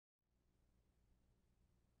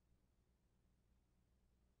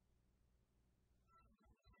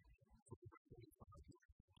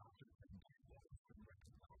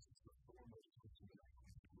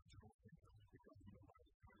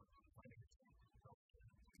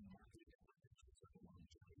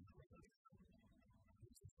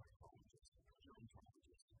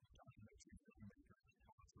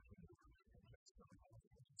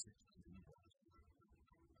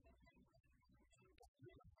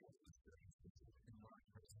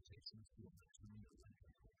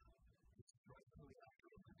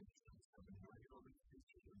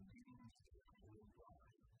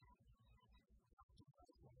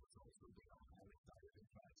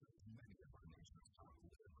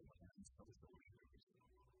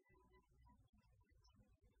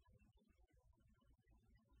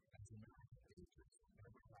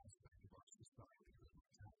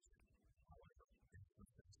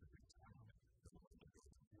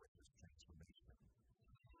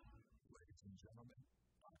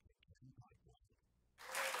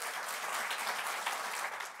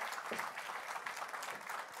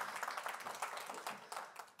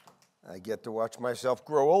I get to watch myself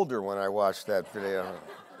grow older when I watch that video.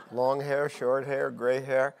 Long hair, short hair, gray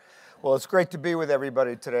hair. Well, it's great to be with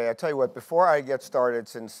everybody today. I tell you what, before I get started,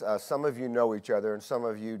 since some of you know each other and some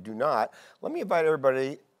of you do not, let me invite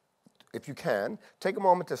everybody, if you can, take a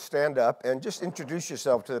moment to stand up and just introduce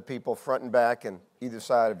yourself to the people front and back and either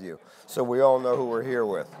side of you so we all know who we're here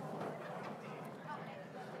with.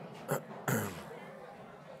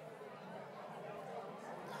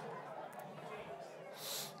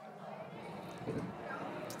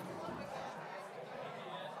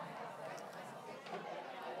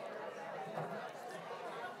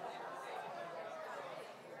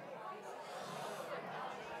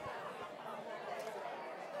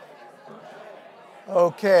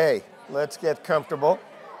 Okay, let's get comfortable.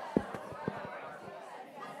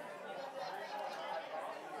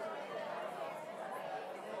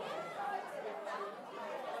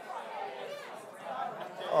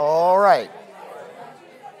 All right.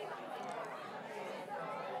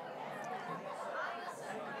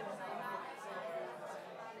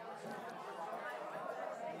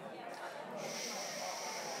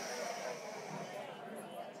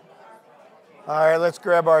 All right, let's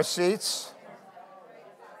grab our seats.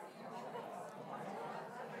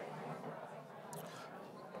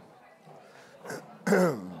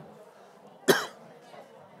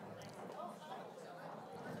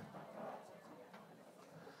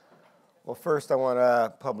 Well, first I want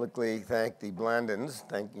to publicly thank the Blandons.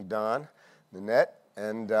 Thank you, Don, Nanette,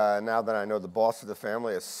 and now that I know the boss of the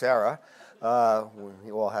family is Sarah.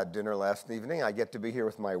 We all had dinner last evening. I get to be here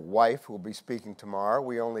with my wife, who will be speaking tomorrow.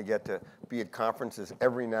 We only get to be at conferences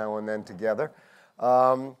every now and then together.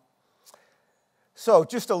 So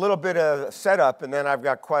just a little bit of setup, and then I've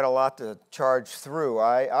got quite a lot to charge through.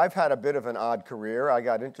 I've had a bit of an odd career. I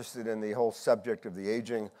got interested in the whole subject of the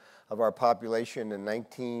aging of our population in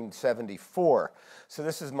 1974. So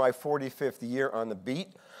this is my 45th year on the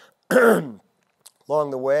beat. Along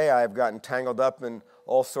the way, I've gotten tangled up in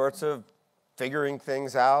all sorts of figuring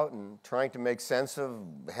things out and trying to make sense of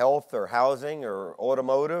health or housing or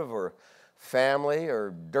automotive or family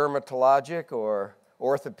or dermatologic or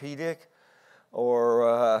orthopedic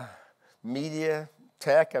or media,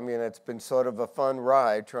 tech. I mean, it's been sort of a fun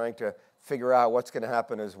ride trying to figure out what's going to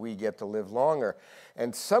happen as we get to live longer.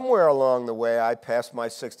 And somewhere along the way, I passed my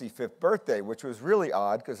 65th birthday, which was really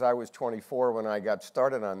odd because I was 24 when I got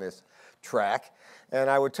started on this track. And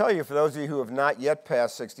I would tell you, for those of you who have not yet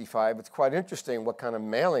passed 65, it's quite interesting what kind of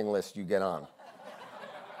mailing list you get on.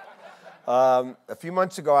 A few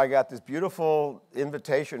months ago, I got this beautiful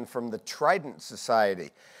invitation from the Trident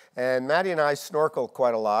Society. And Maddie and I snorkel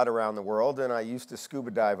quite a lot around the world, and I used to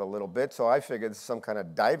scuba dive a little bit, so I figured it's some kind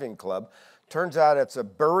of diving club. Turns out it's a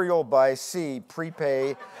burial by sea,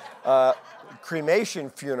 prepay cremation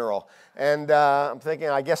funeral. And I'm thinking,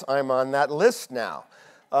 I guess I'm on that list now.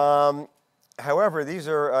 However, these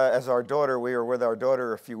are, as our daughter, we were with our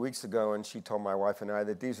daughter a few weeks ago, and she told my wife and I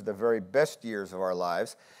that these are the very best years of our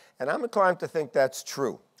lives. And I'm inclined to think that's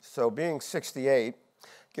true. So being 68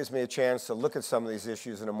 gives me a chance to look at some of these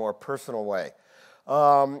issues in a more personal way.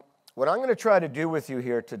 What I'm going to try to do with you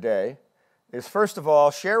here today is, first of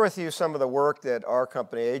all, share with you some of the work that our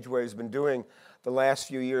company, AgeWay, has been doing the last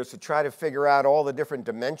few years to try to figure out all the different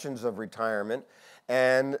dimensions of retirement,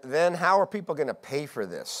 and then how are people going to pay for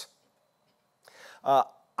this?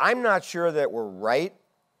 I'm not sure that we're right,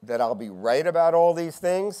 that I'll be right about all these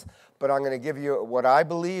things, but I'm going to give you what I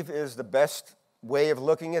believe is the best way of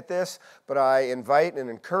looking at this, but I invite and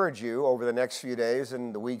encourage you over the next few days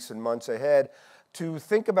and the weeks and months ahead to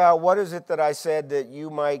think about what is it that I said that you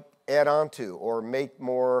might add on to or make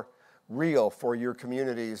more real for your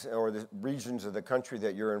communities or the regions of the country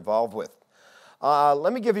that you're involved with.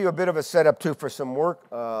 Let me give you a bit of a setup too for some work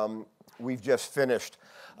we've just finished.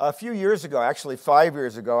 A few years ago, actually 5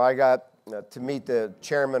 years ago, I got to meet the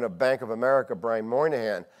chairman of Bank of America, Brian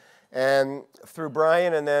Moynihan. And through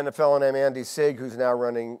Brian and then a fellow named Andy Sig, who's now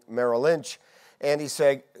running Merrill Lynch, Andy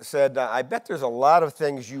said, I bet there's a lot of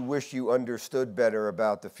things you wish you understood better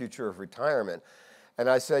about the future of retirement. And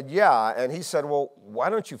I said, yeah. And he said, well, why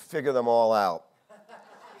don't you figure them all out?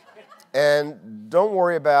 And don't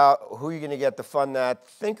worry about who you're going to get to fund that.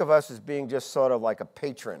 Think of us as being just sort of like a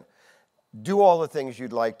patron. Do all the things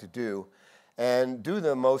you'd like to do, and do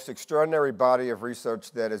the most extraordinary body of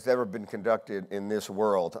research that has ever been conducted in this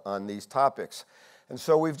world on these topics. And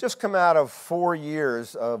so we've just come out of 4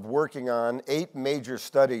 years of working on 8 major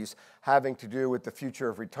studies having to do with the future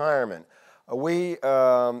of retirement. We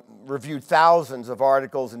reviewed thousands of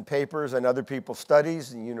articles and papers and other people's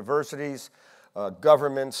studies in universities,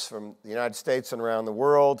 governments from the United States and around the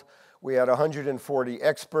world. We had 140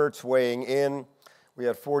 experts weighing in. We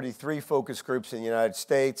had 43 focus groups in the United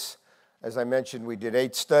States. As I mentioned, we did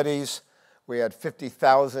 8 studies. We had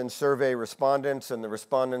 50,000 survey respondents, and the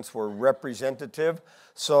respondents were representative.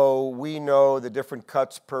 So we know the different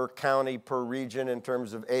cuts per county, per region in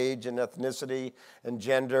terms of age and ethnicity and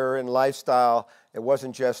gender and lifestyle. It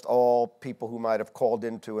wasn't just all people who might have called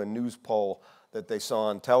into a news poll that they saw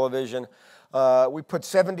on television. We put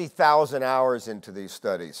 70,000 hours into these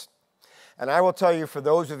studies. And I will tell you, for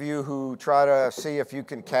those of you who try to see if you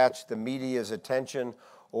can catch the media's attention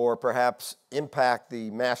or perhaps impact the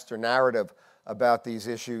master narrative about these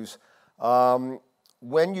issues,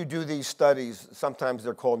 when you do these studies, sometimes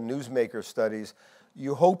they're called newsmaker studies,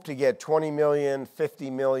 you hope to get 20 million, 50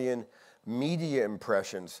 million media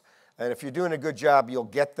impressions. And if you're doing a good job, you'll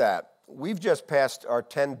get that. We've just passed our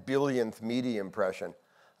 10 billionth media impression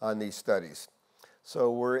on these studies. So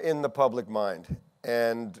we're in the public mind.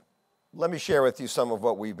 And let me share with you some of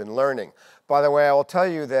what we've been learning. By the way, I will tell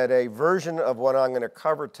you that a version of what I'm going to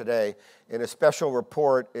cover today in a special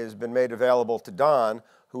report has been made available to Don,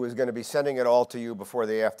 who is going to be sending it all to you before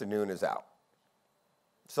the afternoon is out.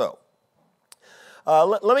 So,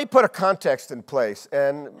 let me put a context in place.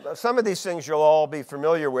 And some of these things you'll all be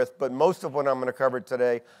familiar with, but most of what I'm going to cover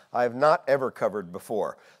today I have not ever covered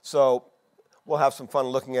before. So we'll have some fun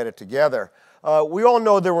looking at it together. We all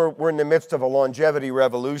know that we're in the midst of a longevity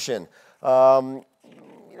revolution.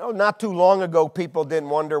 Not too long ago, people didn't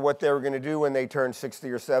wonder what they were going to do when they turned 60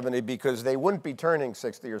 or 70 because they wouldn't be turning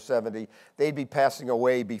 60 or 70. They'd be passing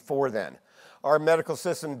away before then. Our medical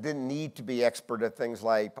system didn't need to be expert at things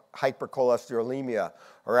like hypercholesterolemia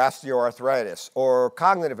or osteoarthritis or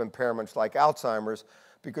cognitive impairments like Alzheimer's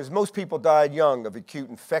because most people died young of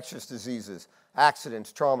acute infectious diseases,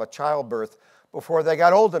 accidents, trauma, childbirth, before they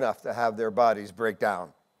got old enough to have their bodies break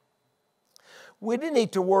down. We didn't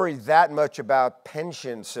need to worry that much about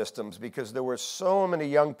pension systems because there were so many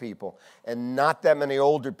young people and not that many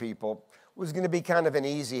older people. It was going to be kind of an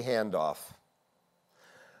easy handoff.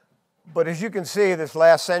 But as you can see, this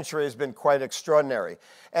last century has been quite extraordinary.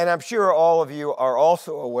 And I'm sure all of you are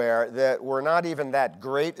also aware that we're not even that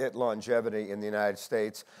great at longevity in the United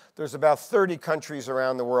States. There's about 30 countries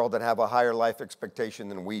around the world that have a higher life expectation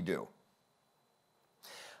than we do.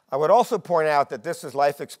 I would also point out that this is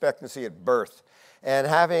life expectancy at birth. And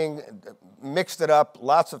having mixed it up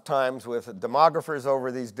lots of times with demographers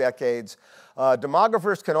over these decades,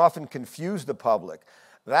 demographers can often confuse the public.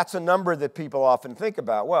 That's a number that people often think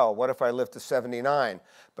about. Well, what if I live to 79?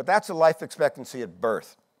 But that's a life expectancy at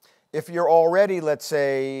birth. If you're already, let's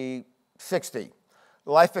say, 60,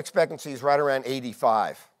 the life expectancy is right around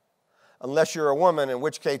 85, unless you're a woman, in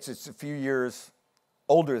which case it's a few years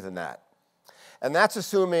older than that. And that's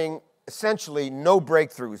assuming essentially no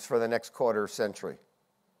breakthroughs for the next quarter century.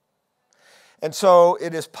 And so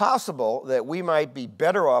it is possible that we might be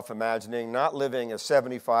better off imagining not living a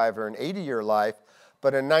 75 or an 80-year life,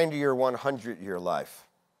 but a 90 or 100-year life.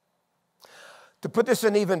 To put this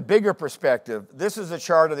in even bigger perspective, this is a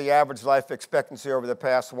chart of the average life expectancy over the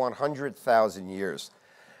past 100,000 years.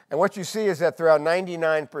 And what you see is that throughout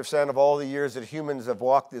 99% of all the years that humans have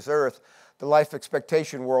walked this earth, the life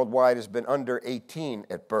expectation worldwide has been under 18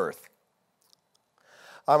 at birth.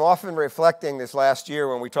 I'm often reflecting this last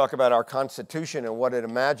year when we talk about our Constitution and what it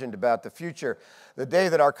imagined about the future. The day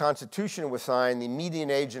that our Constitution was signed, the median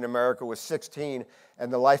age in America was 16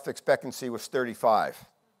 and the life expectancy was 35.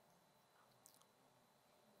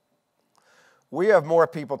 We have more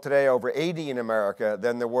people today over 80 in America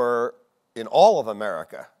than there were in all of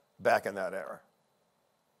America back in that era.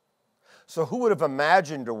 So who would have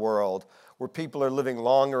imagined a world where people are living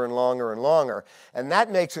longer and longer and longer? And that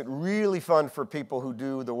makes it really fun for people who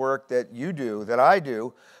do the work that you do, that I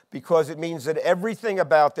do, because it means that everything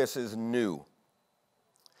about this is new.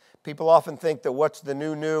 People often think that what's the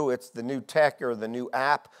new? It's the new tech or the new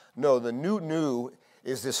app. No, the new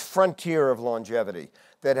is this frontier of longevity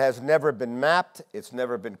that has never been mapped, it's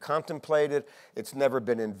never been contemplated, it's never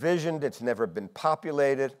been envisioned, it's never been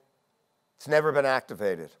populated, it's never been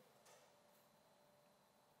activated.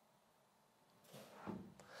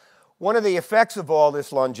 One of the effects of all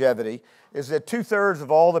this longevity is that 2/3 of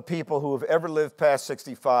all the people who have ever lived past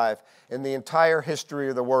 65 in the entire history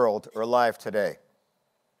of the world are alive today.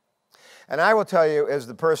 And I will tell you, as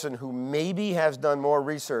the person who maybe has done more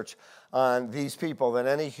research on these people than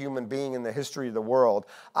any human being in the history of the world,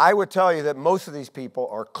 I would tell you that most of these people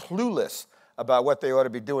are clueless about what they ought to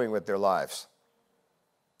be doing with their lives.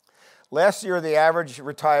 Last year, the average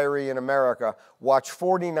retiree in America watched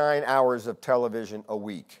 49 hours of television a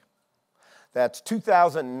week. That's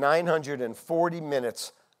 2,940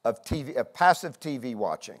 minutes of passive TV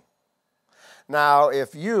watching. Now,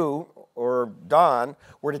 if you or Don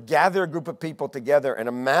were to gather a group of people together and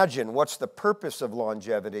imagine what's the purpose of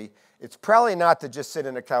longevity, it's probably not to just sit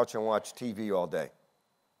on a couch and watch TV all day.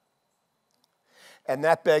 And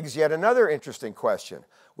that begs yet another interesting question,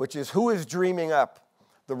 which is who is dreaming up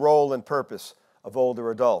the role and purpose of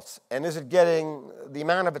older adults? And is it getting the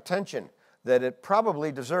amount of attention that it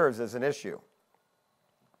probably deserves as an issue?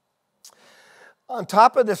 On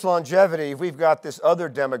top of this longevity, we've got this other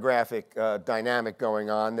demographic dynamic going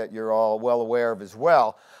on that you're all well aware of as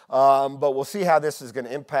well. But we'll see how this is going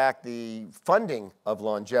to impact the funding of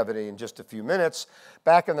longevity in just a few minutes.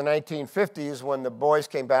 Back in the 1950s, when the boys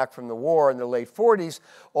came back from the war in the late 40s,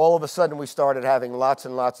 all of a sudden we started having lots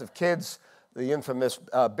and lots of kids, the infamous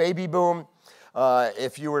baby boom.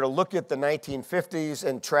 If you were to look at the 1950s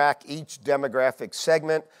and track each demographic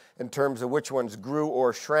segment in terms of which ones grew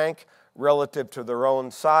or shrank relative to their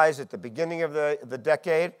own size at the beginning of the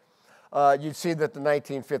decade, you'd see that the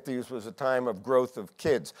 1950s was a time of growth of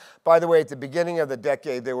kids. By the way, at the beginning of the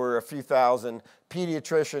decade, there were a few thousand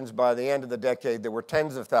pediatricians. By the end of the decade, there were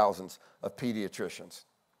tens of thousands of pediatricians.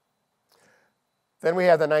 Then we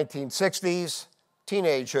had the 1960s.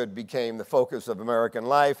 Teenagehood became the focus of American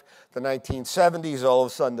life. The 1970s, all of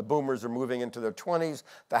a sudden, the boomers are moving into their 20s.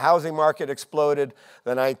 The housing market exploded.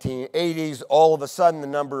 The 1980s, all of a sudden, the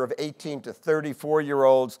number of 18 to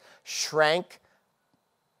 34-year-olds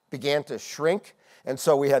began to shrink. And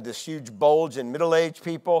so we had this huge bulge in middle-aged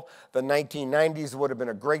people. The 1990s would have been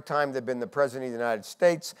a great time to have been the President of the United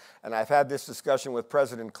States. And I've had this discussion with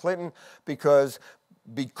President Clinton because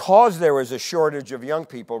there was a shortage of young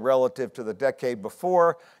people relative to the decade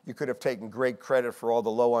before, you could have taken great credit for all the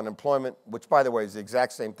low unemployment, which, by the way, is the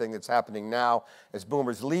exact same thing that's happening now. As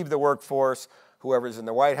boomers leave the workforce, whoever's in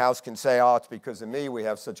the White House can say, oh, it's because of me, we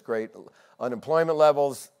have such great unemployment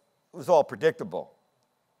levels. It was all predictable.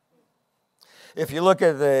 If you look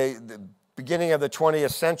at the beginning of the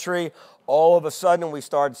 20th century, all of a sudden we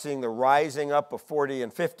started seeing the rising up of 40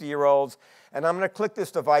 and 50-year-olds. And I'm going to click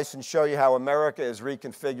this device and show you how America is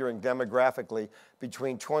reconfiguring demographically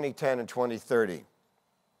between 2010 and 2030.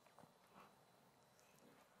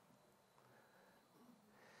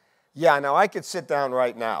 Yeah, now I could sit down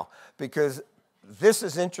right now because this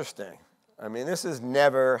is interesting. I mean, this has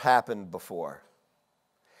never happened before.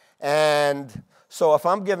 And so if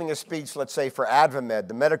I'm giving a speech, let's say for AdvaMed,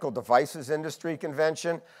 the medical devices industry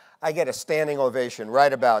convention, I get a standing ovation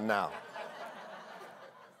right about now.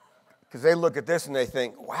 Because they look at this and they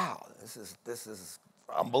think, wow, this is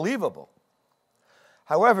unbelievable.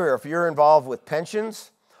 However, if you're involved with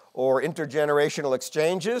pensions or intergenerational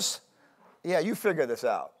exchanges, yeah, you figure this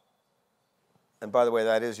out. And by the way,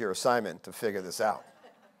 that is your assignment, to figure this out.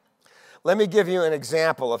 Let me give you an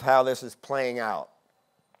example of how this is playing out.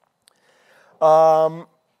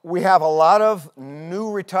 We have a lot of new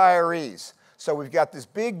retirees. So we've got this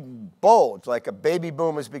big bulge, like a baby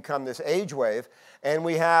boom has become this age wave, and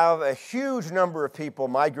we have a huge number of people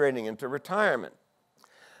migrating into retirement.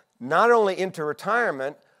 Not only into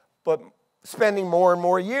retirement, but spending more and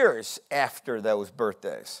more years after those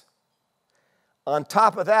birthdays. On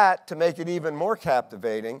top of that, to make it even more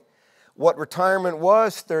captivating, what retirement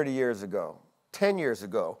was 30 years ago, 10 years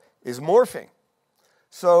ago, is morphing.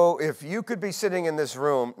 So if you could be sitting in this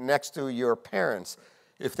room next to your parents,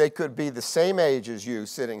 if they could be the same age as you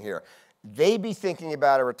sitting here, they'd be thinking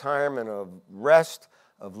about a retirement of rest,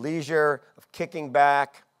 of leisure, of kicking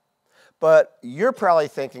back. But you're probably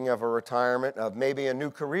thinking of a retirement of maybe a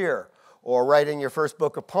new career, or writing your first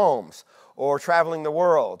book of poems, or traveling the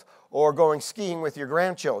world, or going skiing with your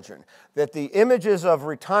grandchildren. That the images of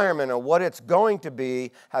retirement and what it's going to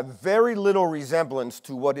be have very little resemblance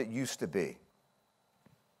to what it used to be.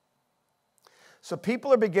 So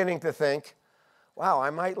people are beginning to think, wow, I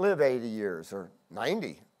might live 80 years or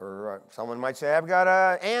 90, or someone might say, I've got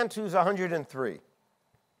an aunt who's 103.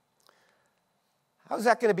 How's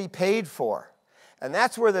that going to be paid for? And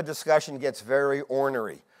that's where the discussion gets very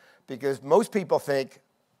ornery, because most people think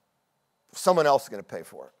someone else is going to pay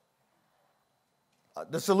for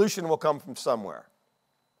it. The solution will come from somewhere.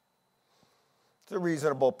 It's a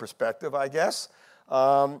reasonable perspective, I guess.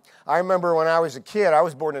 I remember when I was a kid, I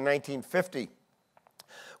was born in 1950.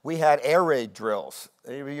 We had air raid drills.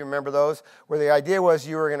 You remember those? Where the idea was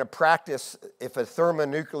you were going to practice if a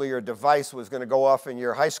thermonuclear device was going to go off in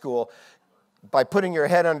your high school, by putting your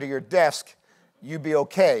head under your desk, you'd be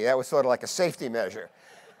okay. That was sort of like a safety measure.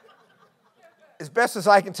 As best as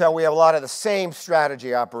I can tell, we have a lot of the same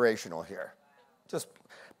strategy operational here. Just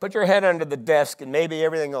put your head under the desk and maybe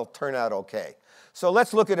everything will turn out okay. So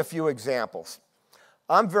let's look at a few examples.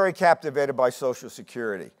 I'm very captivated by Social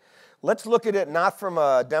Security. Let's look at it not from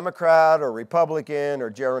a Democrat or Republican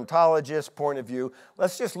or gerontologist point of view.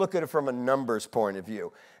 Let's just look at it from a numbers point of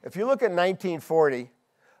view. If you look at 1940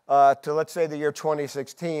 to, let's say, the year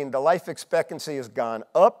 2016, the life expectancy has gone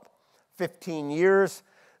up 15 years.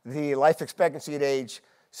 The life expectancy at age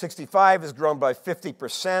 65 has grown by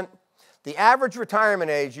 50%. The average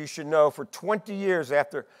retirement age, you should know, for 20 years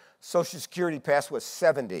after Social Security passed was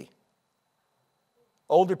 70.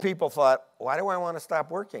 Older people thought, why do I want to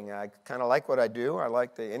stop working? I kind of like what I do. I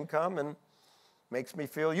like the income and makes me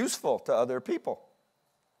feel useful to other people.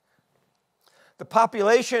 The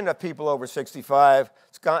population of people over 65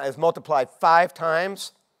 has multiplied 5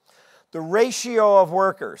 times. The ratio of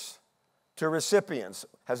workers to recipients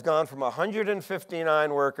has gone from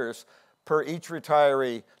 159 workers per each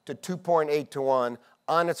retiree to 2.8 to 1,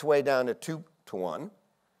 on its way down to 2 to 1.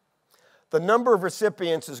 The number of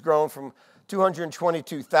recipients has grown from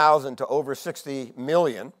 222,000 to over 60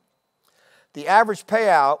 million. The average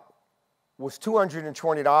payout was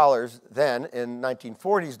 $220 then in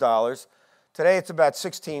 1940s dollars. Today it's about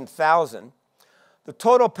 16,000. The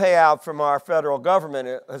total payout from our federal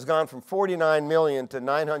government has gone from 49 million to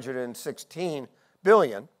 916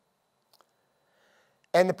 billion.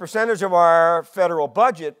 And the percentage of our federal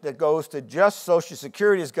budget that goes to just Social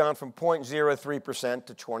Security has gone from 0.03%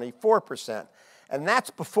 to 24%. And that's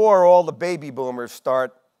before all the baby boomers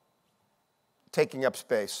start taking up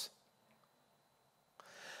space.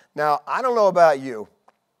 Now, I don't know about you,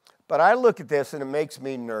 but I look at this and it makes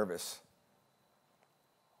me nervous.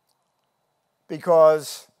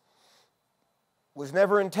 Because it was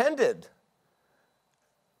never intended.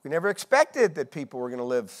 We never expected that people were going to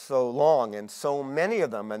live so long, and so many of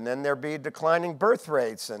them, and then there'd be declining birth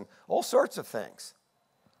rates and all sorts of things.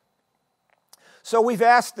 So we've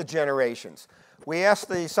asked the generations. We asked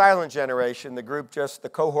the silent generation, the group, just the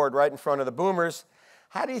cohort right in front of the boomers,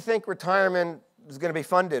 how do you think retirement is going to be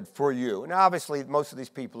funded for you? And obviously, most of these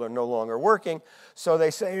people are no longer working, so they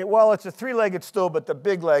say, well, it's a three-legged stool, but the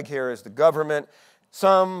big leg here is the government,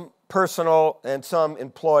 some personal and some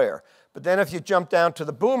employer. But then if you jump down to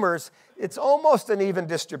the boomers, it's almost an even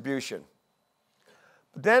distribution.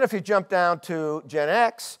 But then if you jump down to Gen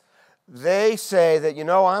X, they say that, you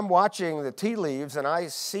know, I'm watching the tea leaves and I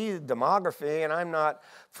see demography and I'm not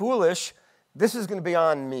foolish. This is going to be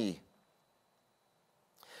on me.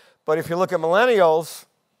 But if you look at millennials,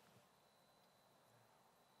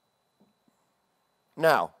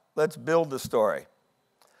 now, let's build the story.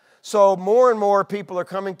 So more and more people are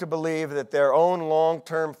coming to believe that their own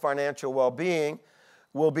long-term financial well-being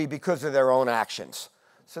will be because of their own actions.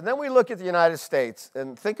 So then we look at the United States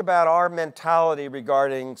and think about our mentality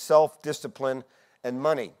regarding self-discipline and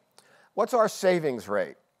money. What's our savings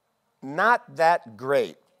rate? Not that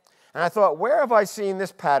great. And I thought, where have I seen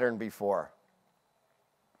this pattern before?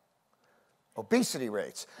 Obesity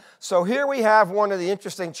rates. So here we have one of the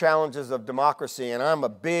interesting challenges of democracy, and I'm a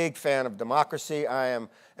big fan of democracy.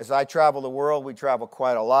 As I travel the world, we travel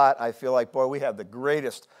quite a lot. I feel like, boy, we have the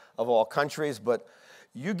greatest of all countries, but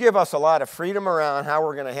you give us a lot of freedom around how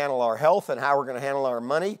we're going to handle our health and how we're going to handle our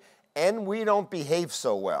money, and we don't behave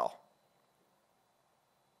so well.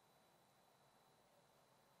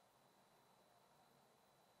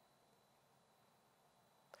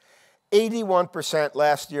 %,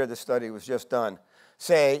 last year the study was just done,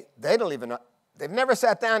 say they've never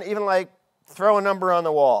sat down even like throw a number on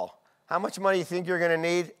the wall. How much money do you think you're going to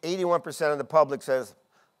need? 81% of the public says,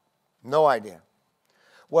 no idea.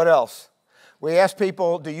 What else? We asked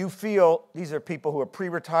people, do you feel, these are people who are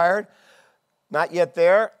pre-retired, not yet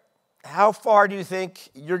there, how far do you think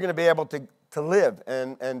you're going to be able to live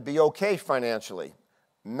and be okay financially?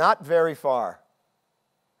 Not very far.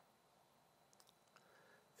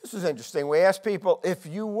 This is interesting. We asked people, if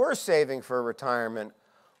you were saving for retirement,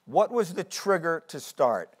 what was the trigger to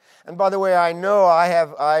start? And by the way, I know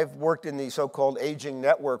I've worked in the so-called aging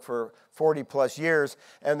network for 40 plus years,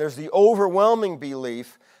 and there's the overwhelming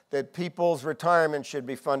belief that people's retirement should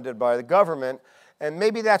be funded by the government. And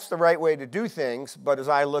maybe that's the right way to do things, but as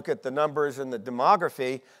I look at the numbers and the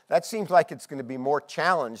demography, that seems like it's going to be more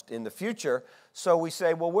challenged in the future. So we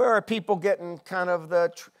say, well, where are people getting kind of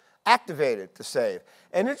activated to save?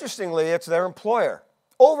 And interestingly, it's their employer,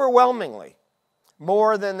 overwhelmingly.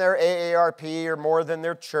 More than their AARP or more than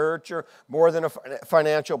their church or more than a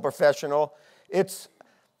financial professional. It's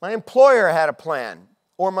my employer had a plan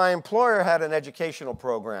or my employer had an educational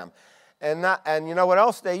program. And you know what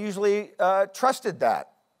else? They usually trusted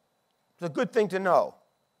that. It's a good thing to know.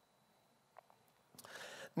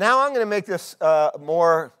 Now I'm going to make this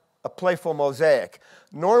more a playful mosaic.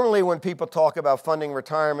 Normally when people talk about funding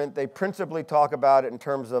retirement, they principally talk about it in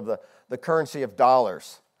terms of the currency of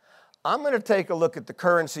dollars. I'm going to take a look at the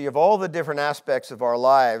currency of all the different aspects of our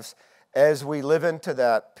lives as we live into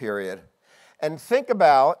that period and think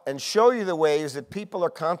about and show you the ways that people are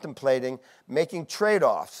contemplating making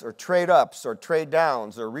trade-offs or trade-ups or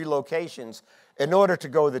trade-downs or relocations in order to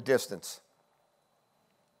go the distance.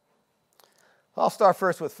 I'll start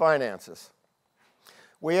first with finances.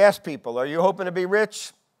 We ask people, are you hoping to be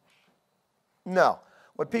rich? No.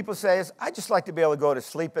 What people say is, I just like to be able to go to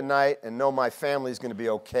sleep at night and know my family's going to be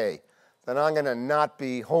okay, that I'm going to not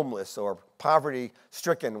be homeless or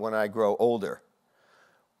poverty-stricken when I grow older.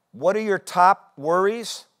 What are your top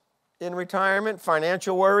worries in retirement,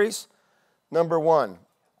 financial worries? Number one,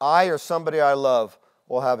 I or somebody I love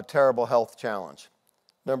will have a terrible health challenge.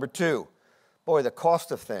 Number two, boy, the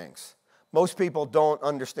cost of things. Most people don't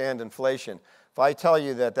understand inflation. If I tell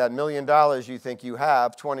you that $1 million you think you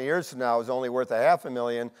have 20 years from now is only worth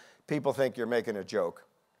 $500,000, people think you're making a joke.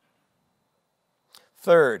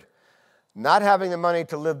 Third, not having the money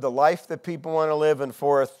to live the life that people want to live. And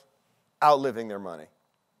fourth, outliving their money.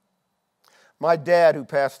 My dad, who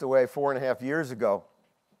passed away 4.5 years ago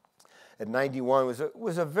at 91,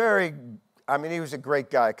 was a very, he was a great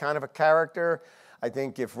guy, kind of a character. I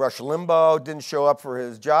think if Rush Limbaugh didn't show up for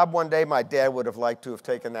his job one day, my dad would have liked to have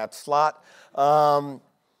taken that slot.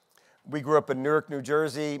 We grew up in Newark, New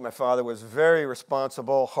Jersey. My father was very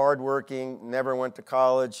responsible, hardworking, never went to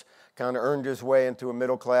college, kind of earned his way into a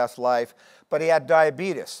middle-class life. But he had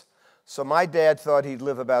diabetes. So my dad thought he'd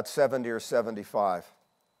live about 70 or 75.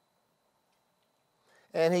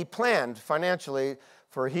 And he planned financially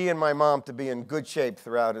for he and my mom to be in good shape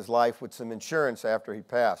throughout his life with some insurance after he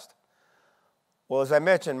passed. Well, as I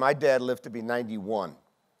mentioned, my dad lived to be 91.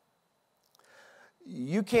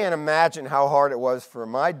 You can't imagine how hard it was for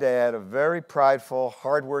my dad, a very prideful,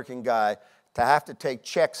 hardworking guy, to have to take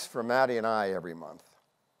checks from Maddie and I every month.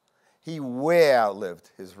 He way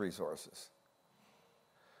outlived his resources.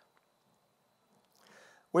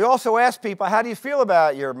 We also ask people, how do you feel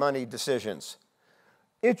about your money decisions?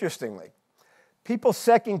 Interestingly, people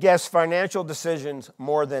second-guess financial decisions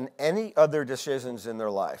more than any other decisions in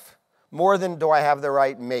their life. More than, do I have the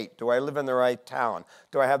right mate? Do I live in the right town?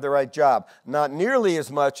 Do I have the right job? Not nearly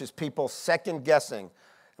as much as people second-guessing,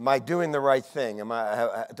 am I doing the right thing?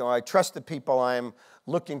 Do I trust the people I'm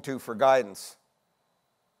looking to for guidance?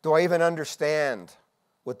 Do I even understand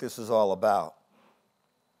what this is all about?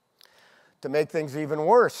 To make things even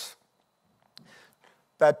worse,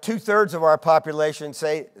 about 2/3 of our population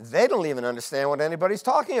say they don't even understand what anybody's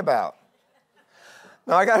talking about.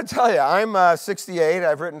 Now, I got to tell you, I'm 68.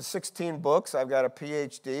 I've written 16 books. I've got a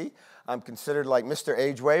PhD. I'm considered like Mr.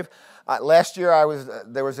 Age-Wave. Last year,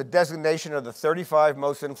 there was a designation of the 35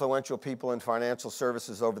 most influential people in financial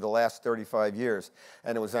services over the last 35 years.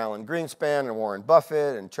 And it was Alan Greenspan and Warren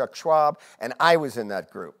Buffett and Chuck Schwab, and I was in that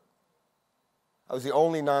group. I was the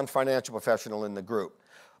only non-financial professional in the group.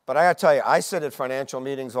 But I got to tell you, I sit at financial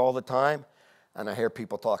meetings all the time, and I hear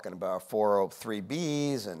people talking about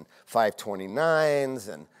 403Bs and 529s,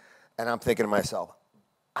 and I'm thinking to myself,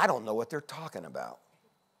 I don't know what they're talking about.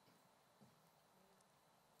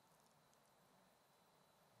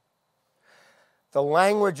 The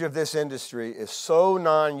language of this industry is so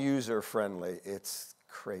non-user friendly, it's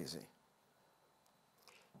crazy.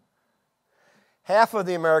 Half of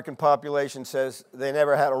the American population says they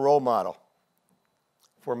never had a role model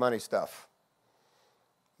for money stuff.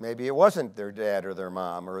 Maybe it wasn't their dad or their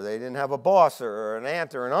mom, or they didn't have a boss or an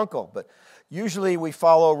aunt or an uncle, but usually we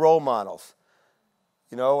follow role models.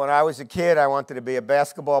 You know, when I was a kid, I wanted to be a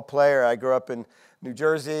basketball player. I grew up in New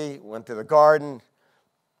Jersey, went to the Garden,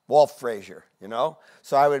 Walt Frazier, you know?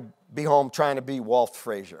 So I would be home trying to be Walt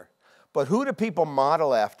Frazier. But who do people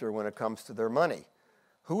model after when it comes to their money?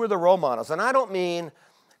 Who are the role models? And I don't mean,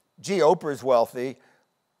 gee, Oprah's wealthy.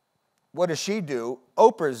 What does she do?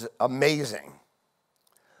 Oprah's amazing.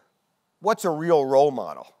 What's a real role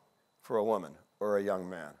model for a woman or a young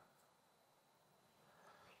man?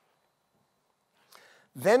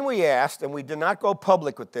 Then we asked, and we did not go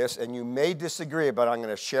public with this, and you may disagree, but I'm going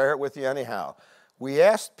to share it with you anyhow. We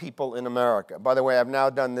asked people in America, by the way, I've now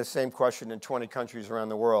done this same question in 20 countries around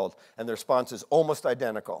the world, and the response is almost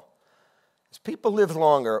identical. As people live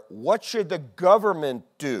longer, what should the government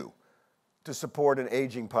do to support an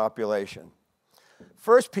aging population?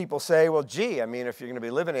 First, people say, well, gee, I mean, if you're going to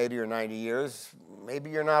be living 80 or 90 years, maybe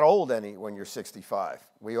you're not old when you're 65.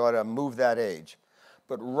 We ought to move that age.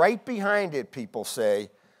 But right behind it, people say,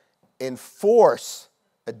 enforce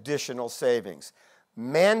additional savings,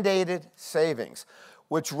 mandated savings,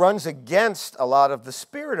 which runs against a lot of the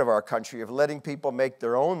spirit of our country of letting people make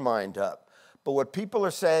their own mind up. But what people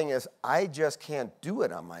are saying is, I just can't do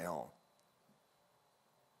it on my own.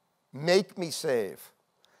 Make me save.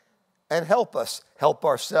 And help us help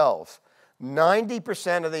ourselves.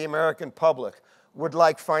 90% of the American public would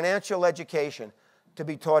like financial education to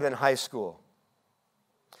be taught in high school.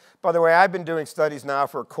 By the way, I've been doing studies now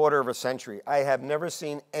for a quarter of a century. I have never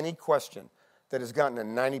seen any question that has gotten a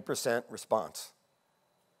 90% response.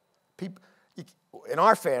 In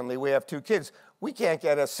our family, we have 2 kids. We can't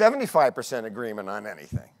get a 75% agreement on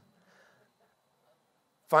anything.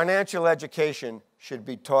 Financial education should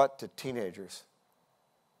be taught to teenagers.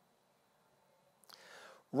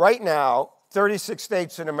 Right now, 36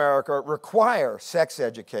 states in America require sex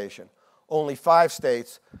education. Only 5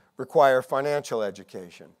 states require financial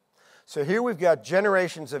education. So here we've got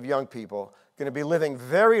generations of young people going to be living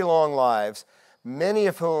very long lives, many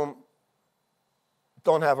of whom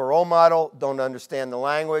don't have a role model, don't understand the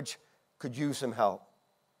language, could use some help.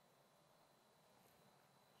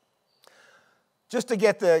 Just to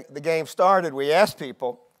get the game started, we asked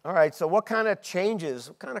people, all right, so what kind of changes,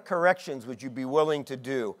 what kind of corrections would you be willing to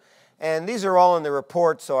do? And these are all in the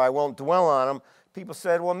report, so I won't dwell on them. People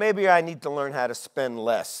said, well, maybe I need to learn how to spend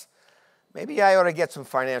less. Maybe I ought to get some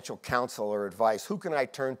financial counsel or advice. Who can I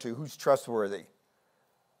turn to? Who's trustworthy?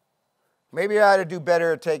 Maybe I ought to do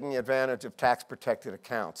better at taking advantage of tax-protected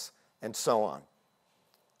accounts, and so on.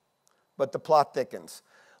 But the plot thickens.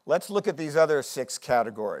 Let's look at these other 6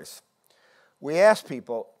 categories. We asked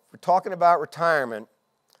people, we're talking about retirement,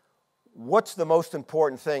 what's the most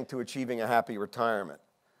important thing to achieving a happy retirement?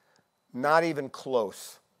 Not even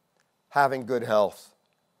close. Having good health.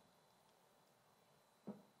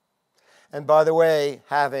 And by the way,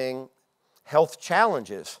 having health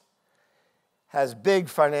challenges has big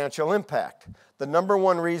financial impact. The number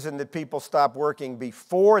one reason that people stopped working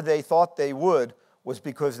before they thought they would was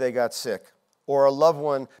because they got sick or a loved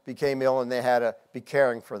one became ill and they had to be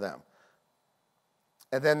caring for them.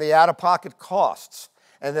 And then the out-of-pocket costs,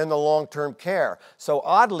 and then the long-term care. So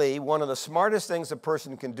oddly, one of the smartest things a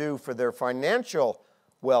person can do for their financial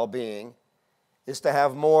well-being is to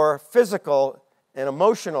have more physical and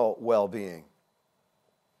emotional well-being.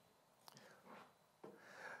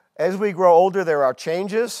 As we grow older, there are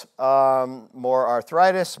changes, more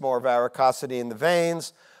arthritis, more varicosity in the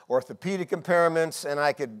veins, orthopedic impairments, and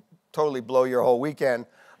I could totally blow your whole weekend.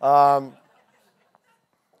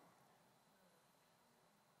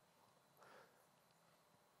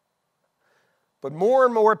 But more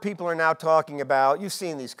and more people are now talking about, you've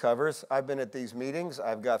seen these covers, I've been at these meetings,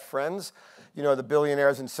 I've got friends, you know, the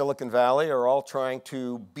billionaires in Silicon Valley are all trying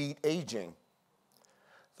to beat aging.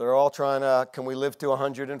 They're all trying to, can we live to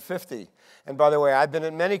 150? And by the way, I've been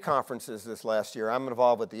at many conferences this last year. I'm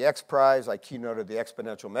involved with the X Prize. I keynoted the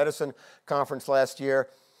Exponential Medicine Conference last year.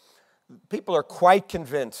 People are quite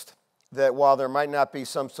convinced that while there might not be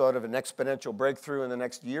some sort of an exponential breakthrough in the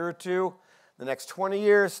next year or two, the next 20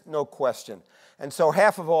 years, no question. And so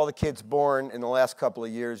half of all the kids born in the last couple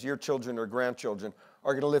of years, your children or grandchildren,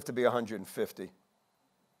 are going to live to be 150.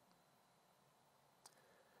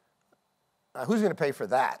 Who's going to pay for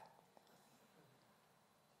that?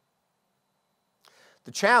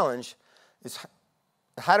 The challenge is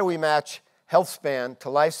how do we match health span to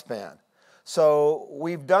lifespan? So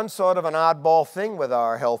we've done sort of an oddball thing with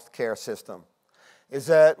our health care system, is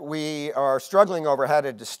that we are struggling over how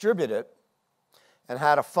to distribute it and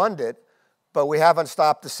how to fund it, but we haven't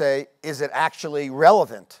stopped to say, is it actually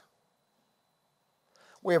relevant?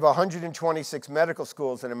 We have 126 medical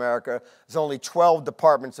schools in America. There's only 12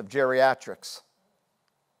 departments of geriatrics.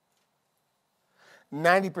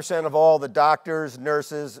 90% of all the doctors,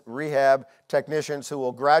 nurses, rehab technicians who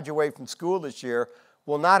will graduate from school this year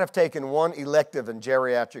will not have taken one elective in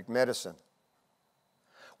geriatric medicine.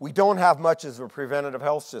 We don't have much as a preventative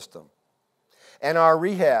health system. And our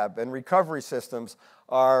rehab and recovery systems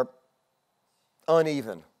are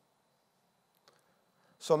uneven.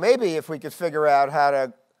 So maybe if we could figure out how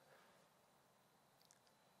to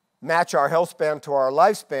match our health span to our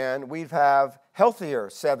lifespan, we'd have healthier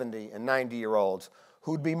 70 and 90-year-olds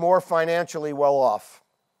who'd be more financially well off.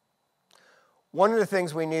 One of the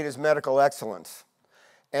things we need is medical excellence.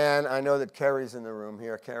 And I know that Carrie's in the room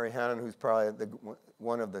here, Carrie Hannon, who's probably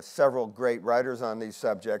one of the several great writers on these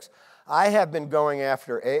subjects. I have been going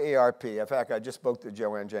after AARP. In fact, I just spoke to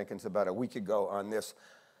Joanne Jenkins about a week ago on this.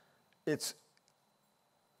 It's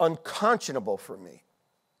unconscionable for me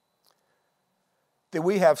that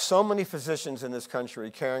we have so many physicians in this country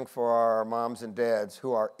caring for our moms and dads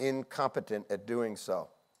who are incompetent at doing so.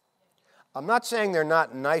 I'm not saying they're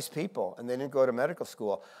not nice people and they didn't go to medical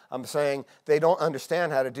school. I'm saying they don't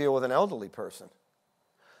understand how to deal with an elderly person.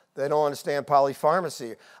 They don't understand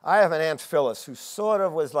polypharmacy. I have an Aunt Phyllis who sort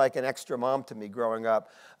of was like an extra mom to me growing up.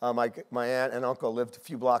 My aunt and uncle lived a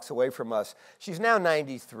few blocks away from us. She's now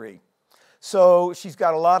 93. So she's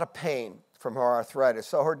got a lot of pain from her arthritis.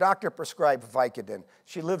 So her doctor prescribed Vicodin.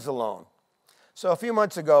 She lives alone. So a few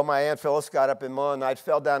months ago, my Aunt Phyllis got up in the middle of the night,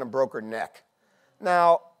 fell down and broke her neck.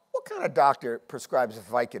 Now, what kind of doctor prescribes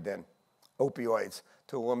Vicodin, opioids,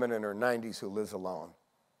 to a woman in her 90s who lives alone?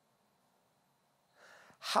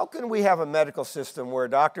 How can we have a medical system where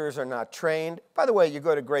doctors are not trained? By the way, you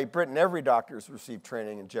go to Great Britain, every doctor has received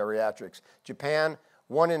training in geriatrics. Japan,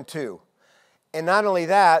 1 in 2. And not only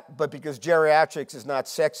that, but because geriatrics is not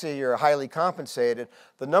sexy or highly compensated,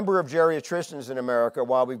 the number of geriatricians in America,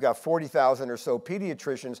 while we've got 40,000 or so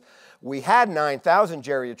pediatricians, we had 9,000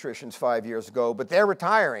 geriatricians 5 years ago, but they're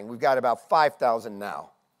retiring. We've got about 5,000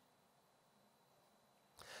 now.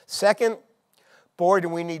 Second, boy, do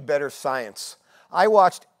we need better science. I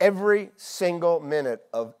watched every single minute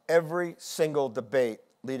of every single debate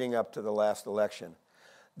leading up to the last election.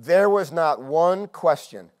 There was not one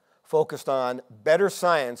question focused on better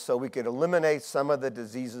science so we could eliminate some of the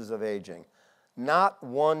diseases of aging. Not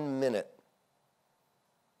 1 minute.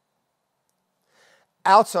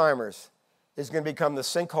 Alzheimer's is going to become the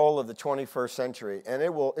sinkhole of the 21st century, and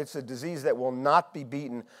it's a disease that will not be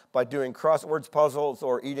beaten by doing crosswords puzzles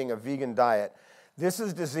or eating a vegan diet. This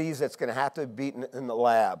is a disease that's going to have to be beaten in the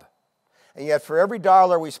lab. And yet for every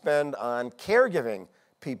dollar we spend on caregiving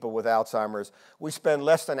people with Alzheimer's, we spend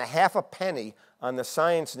less than a half a penny on the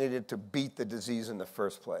science needed to beat the disease in the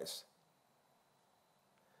first place.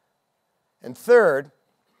 And third,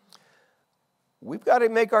 we've got to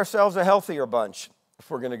make ourselves a healthier bunch if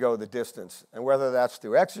we're going to go the distance. And whether that's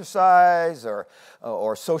through exercise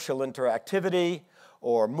or social interactivity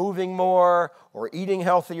or moving more or eating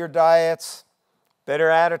healthier diets, better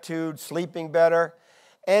attitude, sleeping better.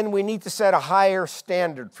 And we need to set a higher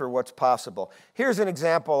standard for what's possible. Here's an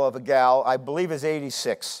example of a gal, I believe is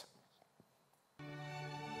 86.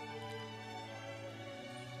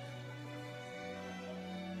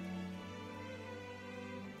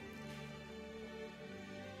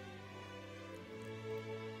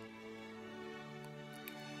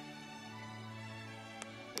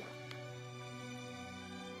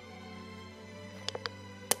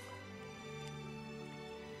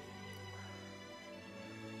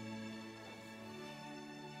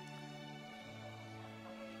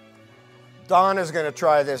 Don is going to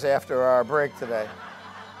try this after our break today.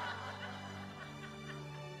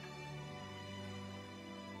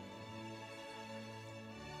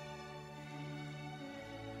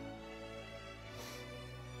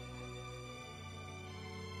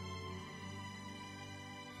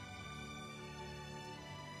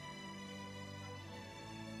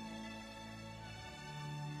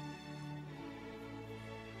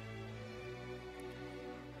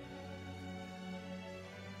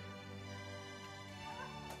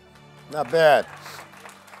 Not bad.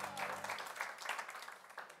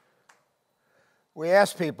 We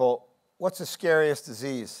ask people, what's the scariest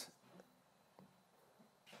disease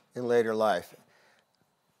in later life?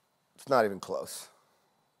 It's not even close.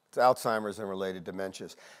 It's Alzheimer's and related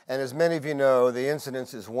dementias. And as many of you know, the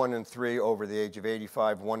incidence is 1 in 3 over the age of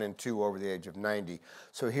 85, 1 in 2 over the age of 90.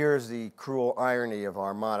 So here's the cruel irony of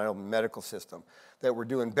our modern medical system, that we're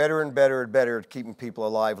doing better and better and better at keeping people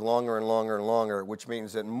alive longer and longer and longer, which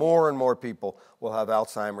means that more and more people will have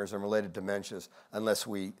Alzheimer's and related dementias unless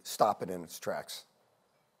we stop it in its tracks.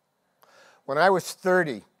 When I was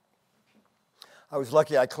 30, I was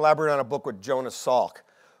lucky. I collaborated on a book with Jonas Salk,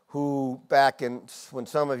 who when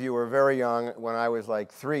some of you were very young, when I was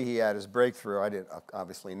like 3, he had his breakthrough. I didn't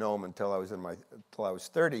obviously know him until I was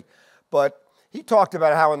 30. But he talked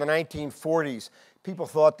about how in the 1940s, People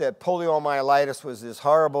thought that poliomyelitis was this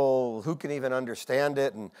horrible, who can even understand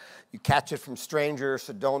it, and you catch it from strangers,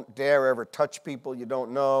 so don't dare ever touch people you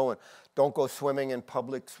don't know, and don't go swimming in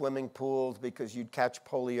public swimming pools because you'd catch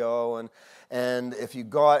polio, and if you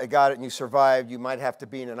got it and you survived, you might have to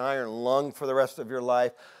be in an iron lung for the rest of your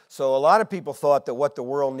life. So a lot of people thought that what the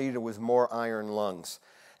world needed was more iron lungs.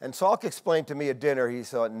 And Salk explained to me at dinner, he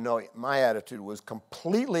thought, no, my attitude was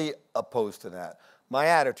completely opposed to that. My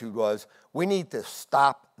attitude was, we need to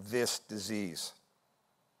stop this disease.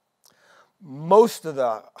 Most of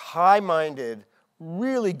the high-minded,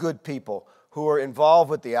 really good people who are involved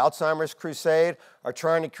with the Alzheimer's crusade are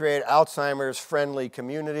trying to create Alzheimer's-friendly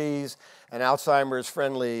communities and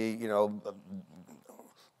Alzheimer's-friendly,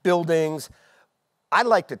 buildings. I'd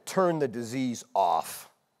like to turn the disease off.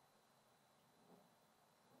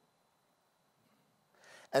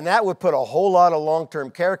 And that would put a whole lot of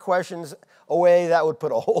long-term care questions away. That would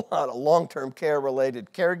put a whole lot of long-term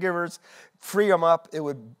care-related caregivers, free them up. It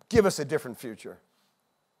would give us a different future.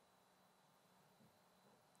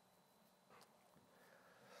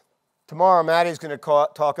 Tomorrow, Maddie's going to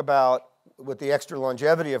talk about, with the extra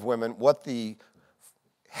longevity of women, what the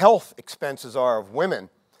health expenses are of women.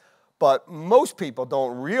 But most people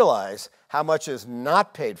don't realize how much is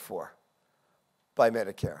not paid for by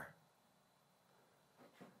Medicare.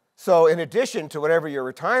 So in addition to whatever your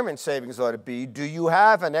retirement savings ought to be, do you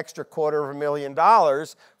have an extra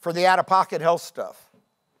 $250,000 for the out-of-pocket health stuff?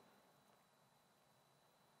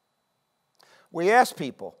 We ask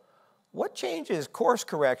people, what changes, course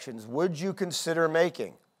corrections, would you consider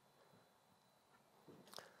making?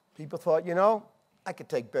 People thought, I could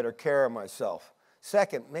take better care of myself.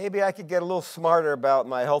 Second, maybe I could get a little smarter about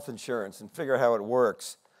my health insurance and figure out how it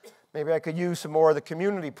works. Maybe I could use some more of the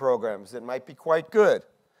community programs that might be quite good.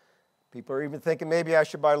 People are even thinking maybe I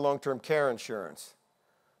should buy long-term care insurance.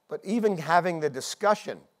 But even having the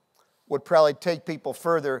discussion would probably take people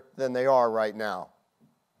further than they are right now.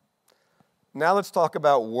 Now let's talk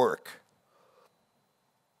about work.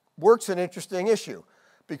 Work's an interesting issue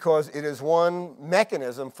because it is one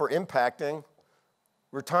mechanism for impacting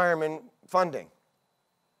retirement funding.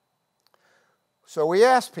 So we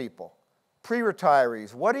ask people,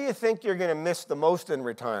 pre-retirees, what do you think you're going to miss the most in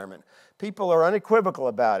retirement? People are unequivocal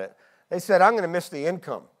about it. They said, I'm going to miss the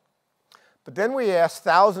income. But then we asked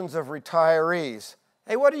thousands of retirees,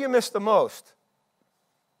 hey, what do you miss the most?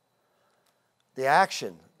 The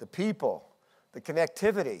action, the people, the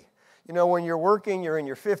connectivity. When you're working, you're in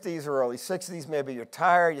your 50s or early 60s, maybe you're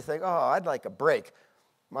tired, you think, oh, I'd like a break.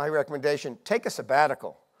 My recommendation, take a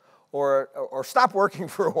sabbatical or stop working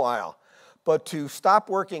for a while. But to stop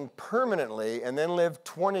working permanently and then live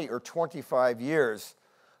 20 or 25 years,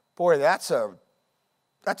 boy, that's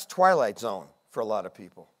Twilight Zone for a lot of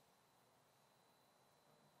people.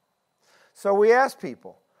 So we ask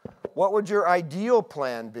people, what would your ideal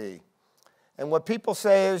plan be? And what people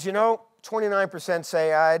say is, 29%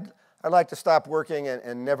 say I'd like to stop working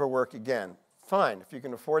and never work again. Fine, if you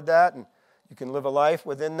can afford that and you can live a life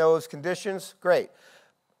within those conditions, great.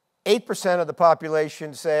 8% of the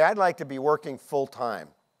population say I'd like to be working full-time.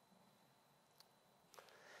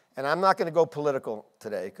 And I'm not going to go political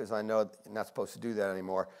today because I know I'm not supposed to do that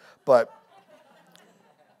anymore. But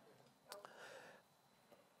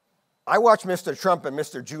I watch Mr. Trump and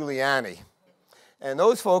Mr. Giuliani. And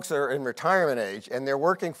those folks are in retirement age, and they're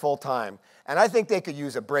working full-time. And I think they could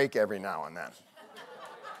use a break every now and then.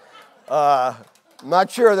 I'm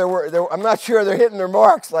not sure they're hitting their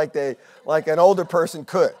marks like an older person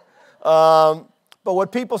could. But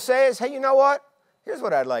what people say is, hey, you know what? Here's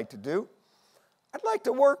what I'd like to do. I'd like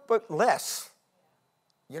to work, but less.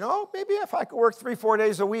 Maybe if I could work 3-4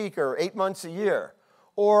 days a week or 8 months a year.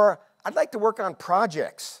 Or I'd like to work on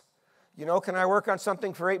projects. Can I work on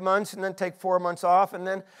something for 8 months and then take 4 months off? And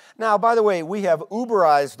then, now, by the way, we have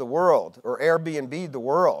Uberized the world or Airbnb'd the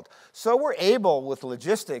world. So we're able, with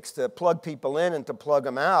logistics, to plug people in and to plug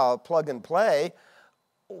them out, plug and play.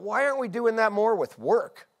 Why aren't we doing that more with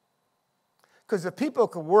work? Because if people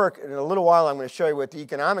could work, in a little while I'm going to show you what the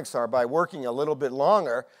economics are by working a little bit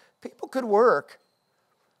longer, people could work,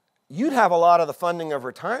 you'd have a lot of the funding of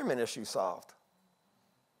retirement issue solved.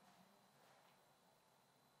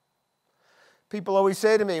 People always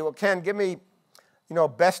say to me, well, Ken, give me,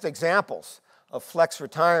 best examples of flex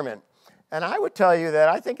retirement. And I would tell you that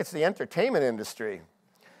I think it's the entertainment industry.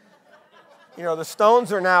 The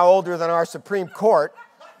Stones are now older than our Supreme Court.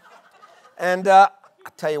 And I'll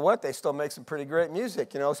tell you what, they still make some pretty great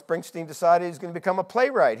music. Springsteen decided he's going to become a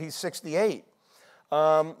playwright. He's 68.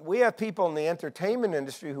 We have people in the entertainment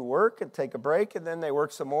industry who work and take a break, and then they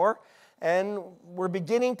work some more. And we're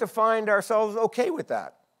beginning to find ourselves okay with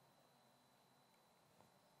that.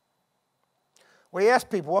 We ask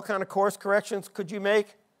people, what kind of course corrections could you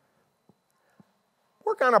make?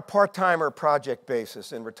 Work on a part-time or project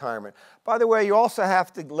basis in retirement. By the way, you also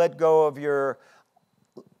have to let go of your,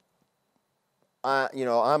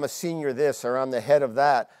 I'm a senior this or I'm the head of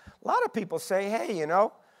that. A lot of people say, hey,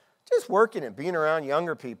 just working and being around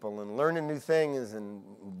younger people and learning new things and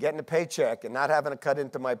getting a paycheck and not having to cut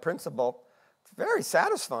into my principal, it's very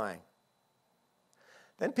satisfying.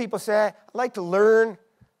 Then people say, I'd like to learn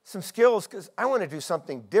some skills because I want to do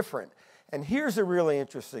something different. And here's a really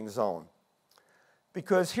interesting zone.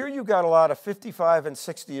 Because here you've got a lot of 55 and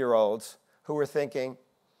 60-year-olds who are thinking,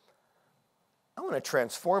 I want to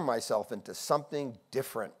transform myself into something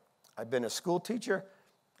different. I've been a school teacher.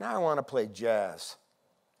 Now I want to play jazz.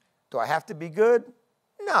 Do I have to be good?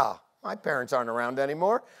 No, my parents aren't around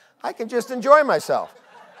anymore. I can just enjoy myself.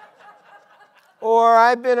 Or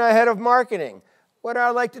I've been a head of marketing. What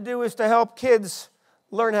I like to do is to help kids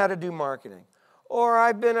learn how to do marketing. Or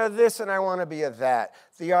I've been a this and I want to be a that.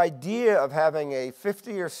 The idea of having a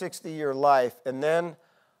 50 or 60-year life and then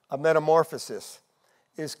a metamorphosis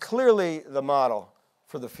is clearly the model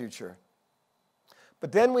for the future.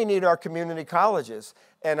 But then we need our community colleges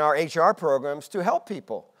and our HR programs to help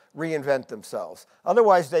people reinvent themselves.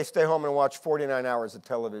 Otherwise, they stay home and watch 49 hours of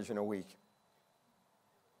television a week.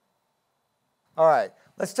 All right,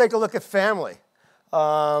 let's take a look at family.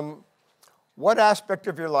 What aspect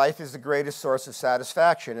of your life is the greatest source of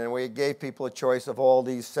satisfaction? And we gave people a choice of all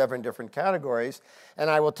these 7 different categories. And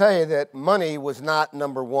I will tell you that money was not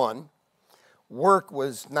number 1. Work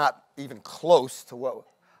was not even close to what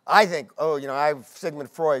I think.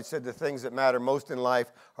 Sigmund Freud said the things that matter most in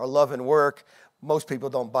life are love and work. Most people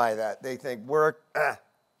don't buy that. They think work,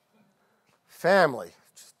 family,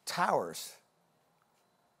 just towers.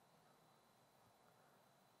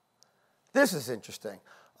 This is interesting.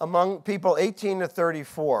 Among people 18 to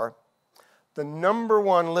 34, the number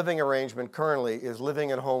 1 living arrangement currently is living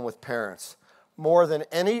at home with parents, more than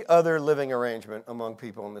any other living arrangement among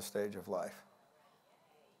people in this stage of life.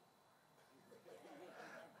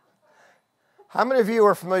 How many of you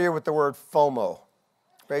are familiar with the word FOMO?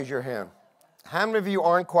 Raise your hand. How many of you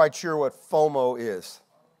aren't quite sure what FOMO is?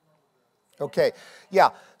 Okay, yeah,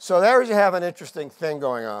 so there you have an interesting thing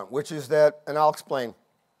going on, which is that, and I'll explain,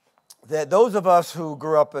 that those of us who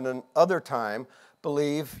grew up in another time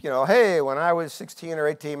believe, hey, when I was 16 or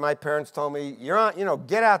 18, my parents told me,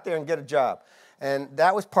 get out there and get a job. And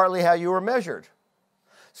that was partly how you were measured.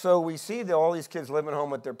 So we see that all these kids living home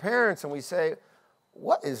with their parents, and we say,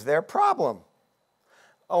 what is their problem?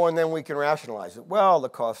 Oh, and then we can rationalize it. Well, the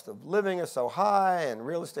cost of living is so high, and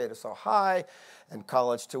real estate is so high, and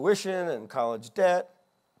college tuition and college debt.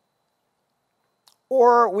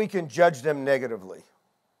 Or we can judge them negatively.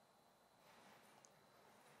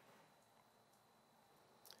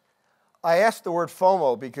 I asked the word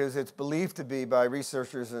FOMO because it's believed to be by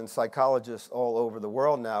researchers and psychologists all over the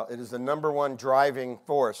world now. It is the number 1 driving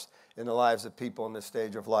force in the lives of people in this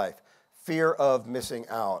stage of life. Fear of missing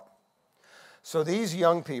out. So these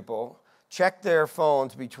young people check their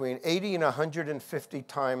phones between 80 and 150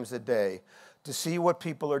 times a day to see what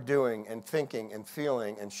people are doing and thinking and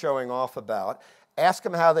feeling and showing off about. Ask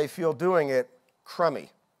them how they feel doing it.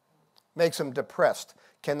 Crummy. Makes them depressed.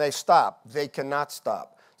 Can they stop? They cannot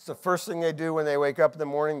stop. It's the first thing they do when they wake up in the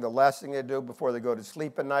morning, the last thing they do before they go to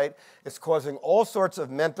sleep at night. It's causing all sorts of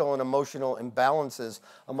mental and emotional imbalances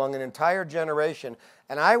among an entire generation.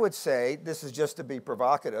 And I would say, this is just to be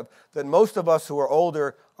provocative, that most of us who are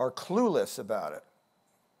older are clueless about it.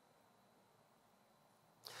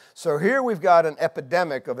 So here we've got an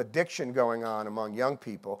epidemic of addiction going on among young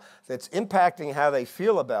people that's impacting how they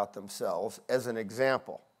feel about themselves, as an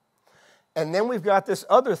example. And then we've got this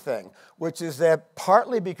other thing, which is that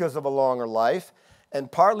partly because of a longer life and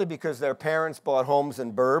partly because their parents bought homes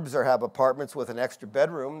in burbs or have apartments with an extra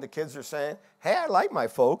bedroom, the kids are saying, hey, I like my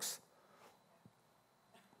folks.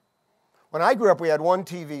 When I grew up, we had 1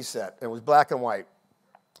 TV set. It was black and white.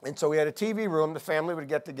 And so we had a TV room. The family would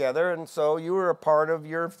get together, and so you were a part of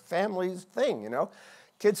your family's thing,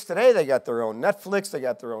 Kids today, they got their own Netflix. They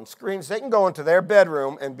got their own screens. They can go into their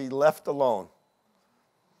bedroom and be left alone.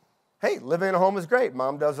 Hey, living at home is great.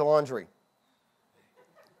 Mom does the laundry.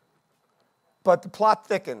 But the plot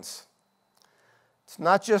thickens. It's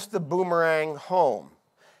not just the boomerang home.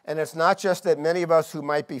 And it's not just that many of us who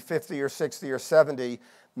might be 50 or 60 or 70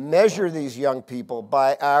 measure these young people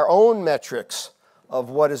by our own metrics of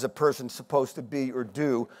what is a person supposed to be or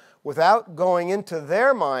do without going into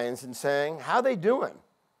their minds and saying, how are they doing?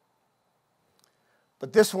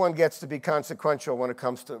 But this one gets to be consequential when it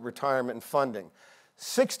comes to retirement and funding.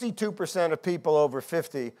 62% of people over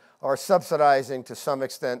 50 are subsidizing to some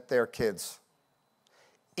extent their kids.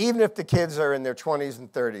 even if the kids are in their 20s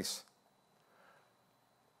and 30s.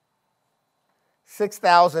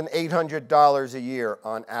 $6,800 a year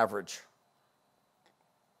on average.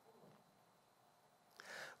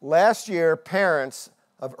 Last year, parents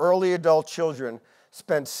of early adult children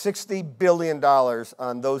spent $60 billion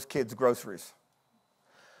on those kids' groceries.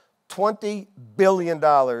 $20 billion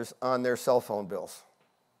on their cell phone bills.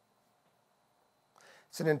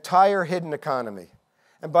 It's an entire hidden economy.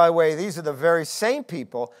 And by the way, these are the very same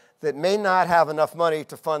people that may not have enough money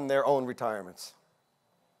to fund their own retirements.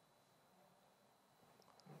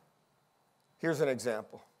 Here's an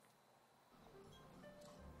example.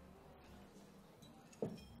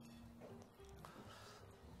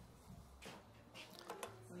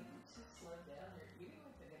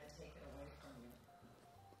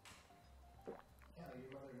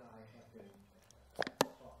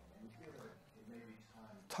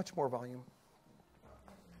 Touch more volume.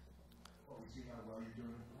 Well, we see how well you're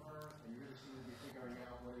doing at work, and you really seem to be figuring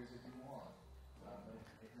out what it is that you want. But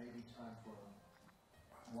it may be time for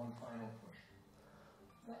one final push.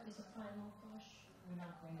 What is a final push? We're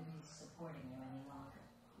not going to be supporting you any longer.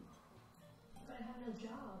 But I have no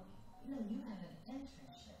job. No, you have an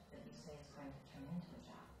internship that you say is going to turn into a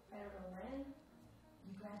job. I don't know when.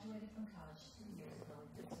 You graduated from college 2 years ago.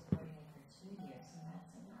 We've been supporting you for 2 years, and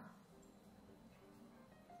that's enough.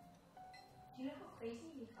 Do you know how crazy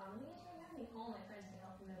the economy is right now? I mean, all my friends have been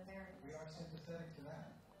helping their parents. We are sympathetic to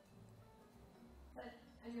that. But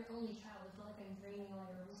I'm your only child. It's not like I'm draining all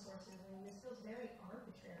your resources. I mean, this feels very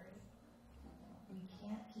arbitrary. We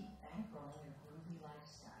can't keep bankrolling your groovy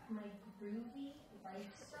lifestyle. My groovy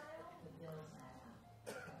lifestyle? The bills add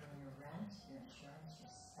up. Covering your rent, your insurance,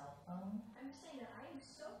 your cell phone. I'm just saying that I am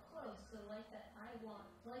so close to the life that I want,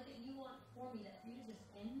 the life that you want for me, that for you to just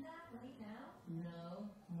end that right now? No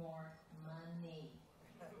more money.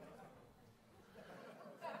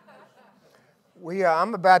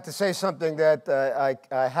 I'm about to say something that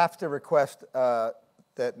I have to request that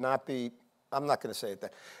not be, I'm not going to say it then.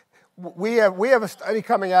 We have a study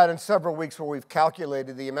coming out in several weeks where we've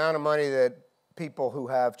calculated the amount of money that people who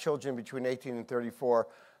have children between 18 and 34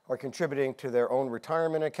 are contributing to their own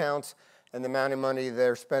retirement accounts and the amount of money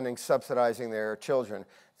they're spending subsidizing their children.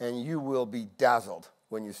 And you will be dazzled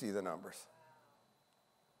when you see the numbers.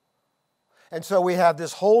 And so we have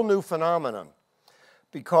this whole new phenomenon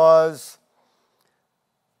because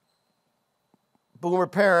boomer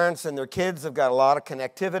parents and their kids have got a lot of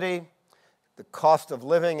connectivity. The cost of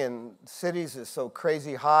living in cities is so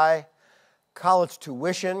crazy high. College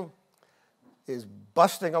tuition is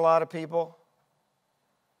busting a lot of people.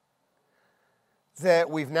 That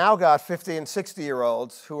we've now got 50 and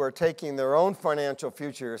 60-year-olds who are taking their own financial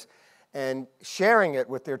futures and sharing it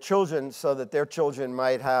with their children so that their children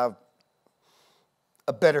might have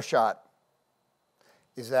a better shot.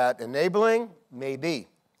 Is that enabling? Maybe.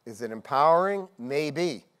 Is it empowering?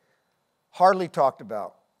 Maybe. Hardly talked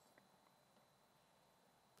about.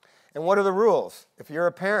 And what are the rules? If you're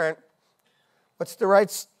a parent, what's the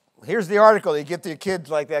right... Here's the article. You get to your kids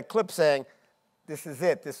like that clip saying, this is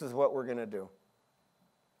it. This is what we're going to do.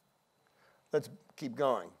 Let's keep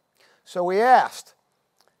going. So we asked,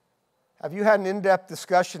 have you had an in-depth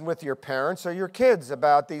discussion with your parents or your kids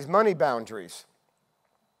about these money boundaries?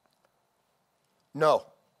 No.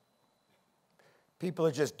 People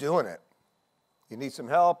are just doing it. You need some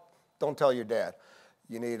help? Don't tell your dad.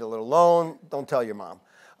 You need a little loan? Don't tell your mom.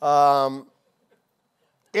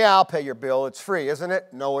 Yeah, I'll pay your bill. It's free, isn't it?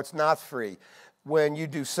 No, it's not free. When you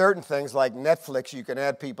do certain things like Netflix, you can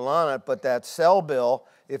add people on it, but that cell bill,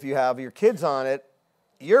 if you have your kids on it,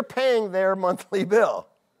 you're paying their monthly bill.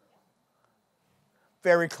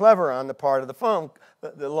 Very clever on the part of the phone,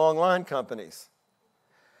 the long line companies.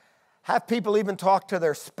 Have people even talk to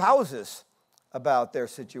their spouses about their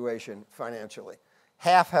situation financially?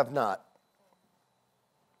 Half have not.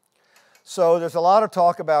 So there's a lot of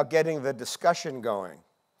talk about getting the discussion going.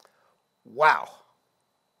 Wow.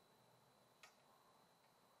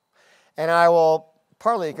 And I will,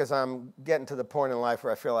 partly because I'm getting to the point in life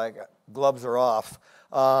where I feel like gloves are off,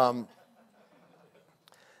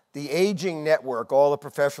 the aging network, all the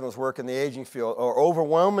professionals work in the aging field, are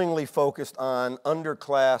overwhelmingly focused on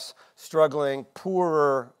underclass, struggling,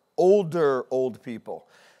 poorer, older old people.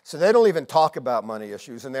 So they don't even talk about money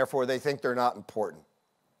issues, and therefore they think they're not important.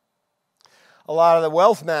 A lot of the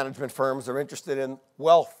wealth management firms are interested in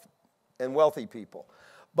wealth and wealthy people.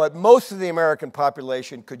 But most of the American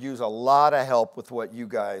population could use a lot of help with what you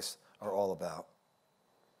guys are all about.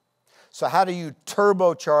 So how do you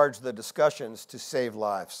turbocharge the discussions to save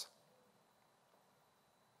lives?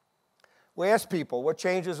 We asked people, what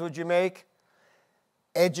changes would you make?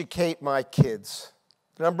 Educate my kids.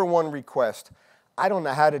 The number one request: I don't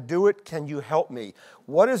know how to do it. Can you help me?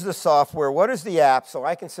 What is the software? What is the app so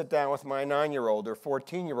I can sit down with my 9-year-old or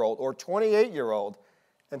 14-year-old or 28-year-old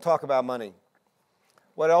and talk about money?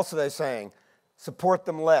 What else are they saying? Support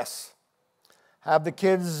them less. Have the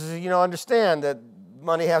kids, understand that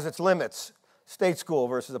money has its limits. State school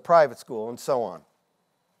versus a private school, and so on.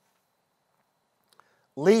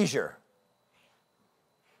 Leisure.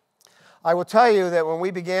 I will tell you that when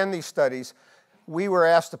we began these studies, we were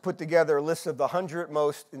asked to put together a list of the 100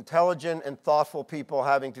 most intelligent and thoughtful people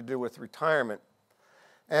having to do with retirement.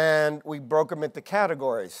 And we broke them into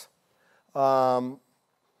categories. Mental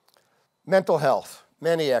health,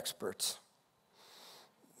 many experts.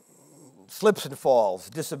 Slips and falls,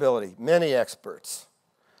 disability, many experts.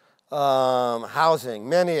 Housing,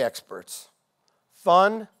 many experts.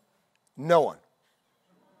 Fun, no one.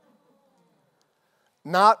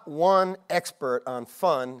 Not one expert on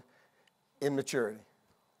fun in maturity.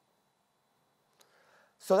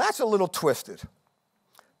 So that's a little twisted,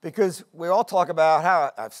 because we all talk about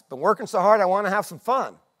how I've been working so hard, I want to have some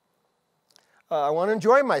fun. I want to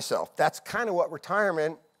enjoy myself. That's kind of what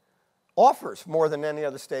retirement offers more than any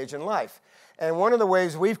other stage in life. And one of the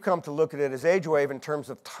ways we've come to look at it is age-wave in terms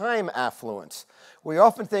of time affluence. We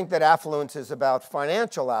often think that affluence is about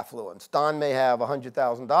financial affluence. Don may have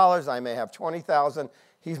 $100,000, I may have $20,000,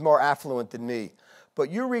 he's more affluent than me.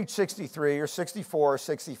 But you reach 63 or 64 or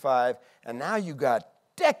 65, and now you got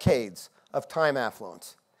decades of time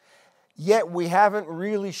affluence. Yet we haven't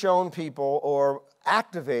really shown people or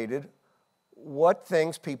activated what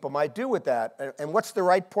things people might do with that, and what's the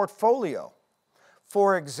right portfolio.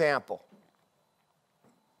 For example,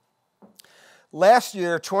 last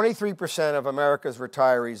year, 23% of America's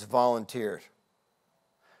retirees volunteered.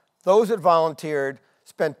 Those that volunteered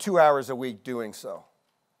spent 2 hours a week doing so.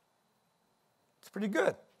 It's pretty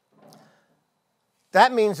good.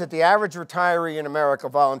 That means that the average retiree in America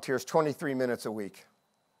volunteers 23 minutes a week.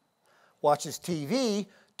 Watches TV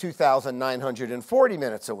 2,940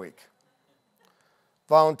 minutes a week.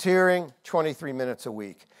 Volunteering 23 minutes a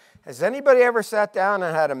week. Has anybody ever sat down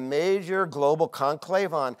and had a major global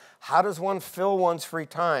conclave on how does one fill one's free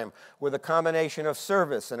time with a combination of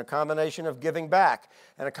service and a combination of giving back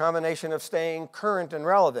and a combination of staying current and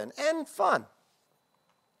relevant and fun?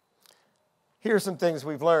 Here's some things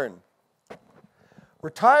we've learned.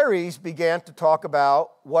 Retirees began to talk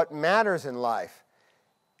about what matters in life.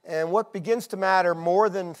 And what begins to matter more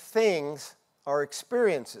than things are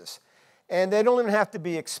experiences. And they don't even have to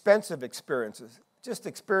be expensive experiences. Just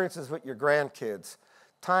experiences with your grandkids,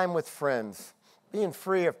 time with friends, being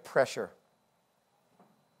free of pressure.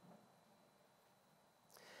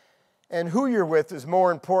 And who you're with is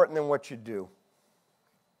more important than what you do.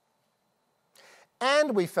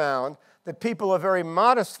 And we found that people of very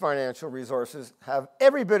modest financial resources have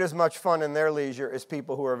every bit as much fun in their leisure as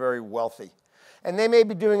people who are very wealthy. And they may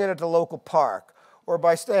be doing it at the local park, or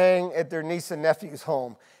by staying at their niece and nephew's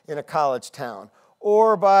home in a college town,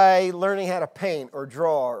 or by learning how to paint or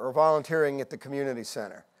draw or volunteering at the community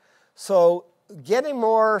center. So getting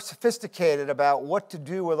more sophisticated about what to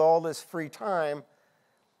do with all this free time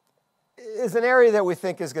is an area that we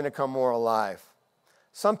think is going to come more alive.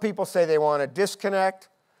 Some people say they want to disconnect.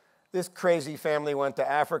 This crazy family went to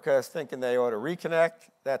Africa thinking they ought to reconnect.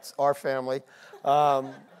 That's our family.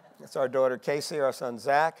 That's our daughter Casey, our son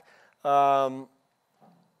Zach. That's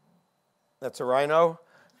a rhino.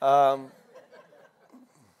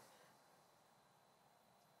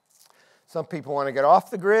 Some people want to get off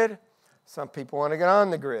the grid. Some people want to get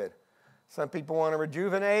on the grid. Some people want to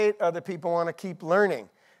rejuvenate. Other people want to keep learning.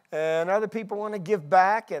 And other people want to give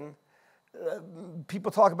back. And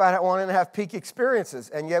people talk about wanting to have peak experiences.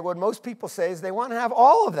 And yet what most people say is they want to have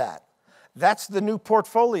all of that. That's the new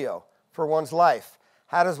portfolio for one's life.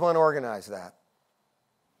 How does one organize that?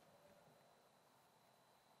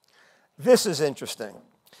 This is interesting.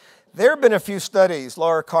 There have been a few studies,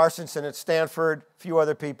 Laura Carstensen at Stanford, a few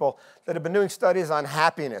other people, that have been doing studies on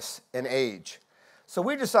happiness and age. So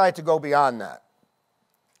we decided to go beyond that.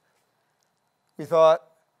 We thought,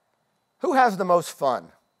 who has the most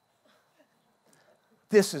fun?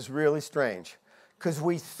 This is really strange, because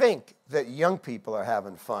we think that young people are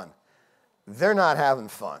having fun. They're not having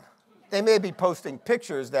fun. They may be posting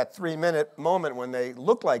pictures that 3-minute moment when they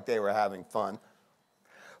look like they were having fun.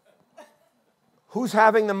 Who's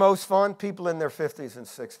having the most fun? People in their 50s and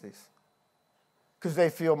 60s. Because they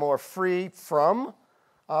feel more free from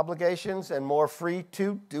obligations and more free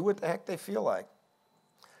to do what the heck they feel like.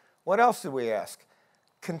 What else do we ask?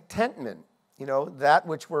 Contentment. You know, that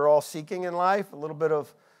which we're all seeking in life, a little bit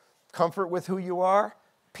of comfort with who you are,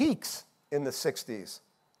 peaks in the 60s.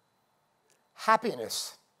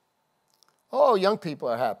 Happiness. Oh, young people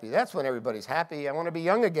are happy. That's when everybody's happy. I want to be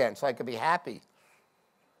young again so I can be happy.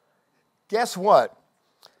 Guess what?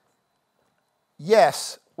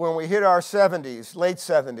 Yes, when we hit our 70s, late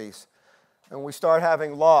 70s, and we start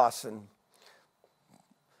having loss and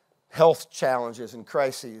health challenges and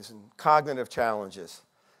crises and cognitive challenges,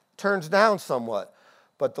 turns down somewhat.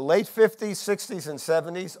 But the late 50s, 60s, and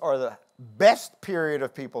 70s are the best period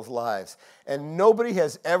of people's lives. And nobody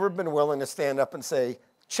has ever been willing to stand up and say,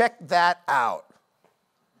 check that out.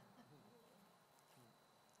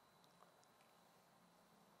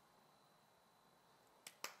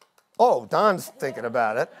 Oh, Don's thinking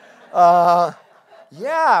about it.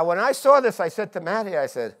 Yeah, when I saw this, I said to Matty, I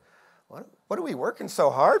said, what are we working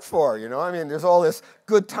so hard for? You know, I mean, there's all this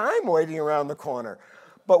good time waiting around the corner.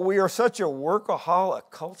 But we are such a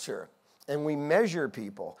workaholic culture, and we measure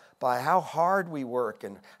people by how hard we work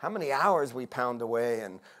and how many hours we pound away,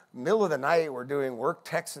 and middle of the night we're doing work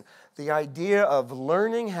texts. The idea of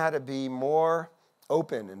learning how to be more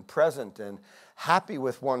open and present and happy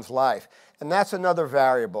with one's life. And that's another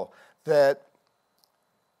variable, that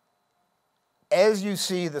as you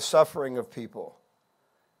see the suffering of people,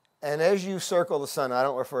 and as you circle the sun, I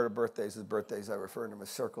don't refer to birthdays as birthdays, I refer to them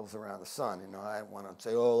as circles around the sun. You know, I want to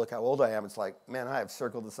say, oh, look how old I am. It's like, man, I have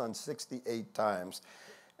circled the sun 68 times,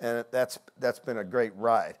 and that's been a great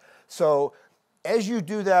ride. So as you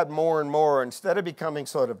do that more and more, instead of becoming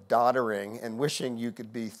sort of doddering and wishing you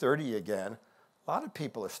could be 30 again, a lot of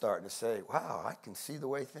people are starting to say, wow, I can see the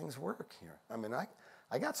way things work here. I mean,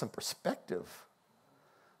 I got some perspective,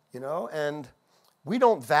 you know, and we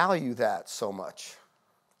don't value that so much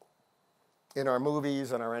in our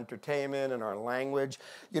movies and our entertainment and our language.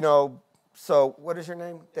 You know, so what is your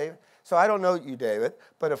name, David? So I don't know you, David,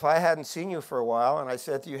 but if I hadn't seen you for a while and I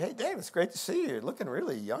said to you, hey, David, it's great to see you. You're looking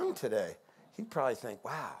really young today. He'd probably think,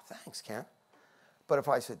 wow, thanks, Ken. But if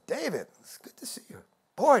I said, David, it's good to see you.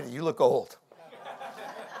 Boy, do you look old.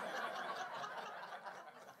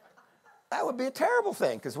 That would be a terrible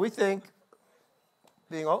thing, because we think,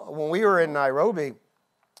 being old, when we were in Nairobi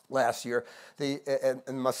last year, in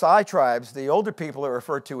Maasai tribes, the older people are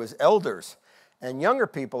referred to as elders, and younger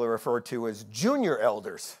people are referred to as junior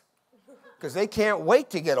elders, because they can't wait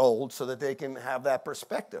to get old so that they can have that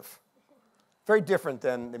perspective. Very different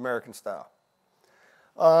than the American style.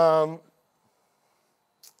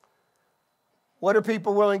 What are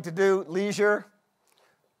people willing to do? Leisure,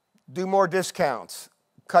 do more discounts,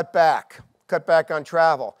 cut back on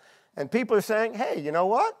travel. And people are saying, hey, you know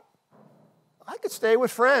what? I could stay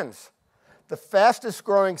with friends. The fastest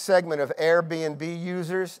growing segment of Airbnb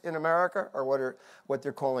users in America are what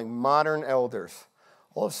they're calling modern elders.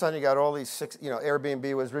 All of a sudden you got all these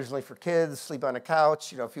Airbnb was originally for kids, sleep on a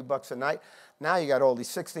couch, a few bucks a night. Now you got all these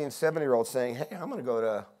 60 and 70-year-olds saying, hey, I'm going to go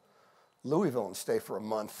to Louisville and stay for a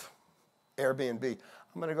month. Airbnb.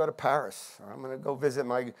 I'm going to go to Paris, or I'm going to go visit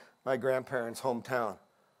my grandparents' hometown.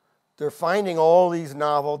 They're finding all these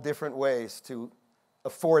novel, different ways to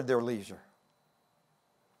afford their leisure.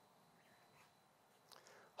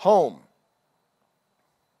 Home.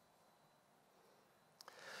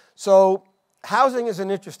 So housing is an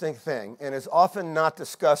interesting thing, and is often not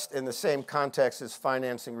discussed in the same context as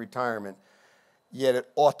financing retirement, yet it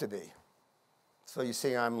ought to be. So you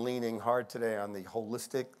see I'm leaning hard today on the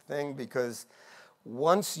holistic thing, because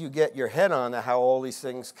once you get your head on how all these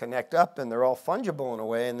things connect up and they're all fungible in a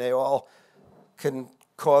way and they all can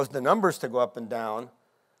cause the numbers to go up and down,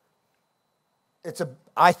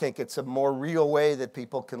 I think it's a more real way that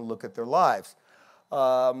people can look at their lives.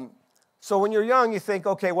 So when you're young, you think,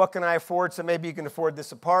 okay, what can I afford? So maybe you can afford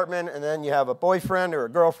this apartment, and then you have a boyfriend or a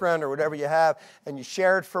girlfriend or whatever you have, and you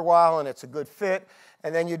share it for a while, and it's a good fit.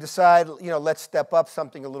 And then you decide, let's step up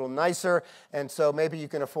something a little nicer. And so maybe you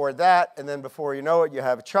can afford that. And then before you know it, you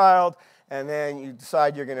have a child. And then you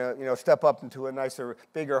decide you're going to, step up into a nicer,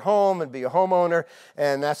 bigger home and be a homeowner.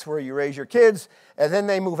 And that's where you raise your kids. And then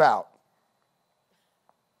they move out.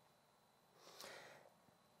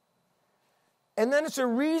 And then it's a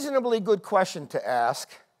reasonably good question to ask,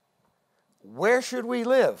 where should we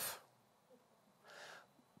live?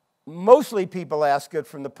 Mostly people ask it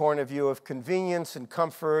from the point of view of convenience and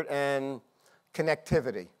comfort and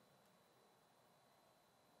connectivity.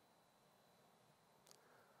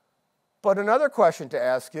 But another question to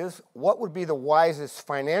ask is, what would be the wisest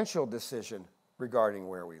financial decision regarding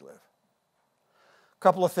where we live? A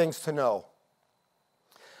couple of things to know.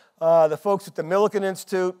 The folks at the Millikan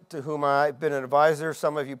Institute, to whom I've been an advisor,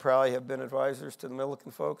 some of you probably have been advisors to the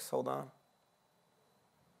Millikan folks. Hold on.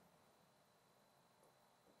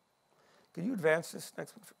 Could you advance this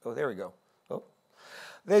next one? Oh, there we go.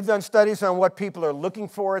 They've done studies on what people are looking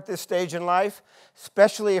for at this stage in life,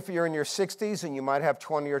 especially if you're in your 60s and you might have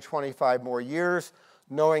 20 or 25 more years,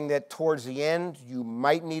 knowing that towards the end you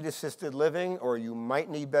might need assisted living or you might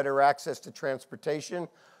need better access to transportation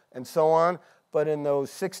and so on. But in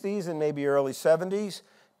those 60s and maybe early 70s,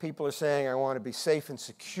 people are saying, I want to be safe and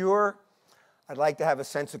secure. I'd like to have a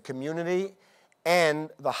sense of community.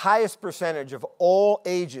 And the highest percentage of all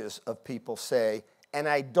ages of people say, and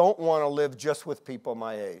I don't want to live just with people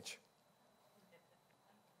my age.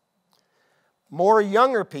 More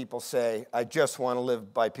younger people say, I just want to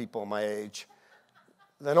live by people my age,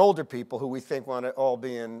 than older people who we think want to all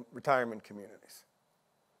be in retirement communities.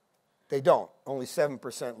 They don't. Only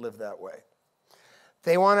 7% live that way.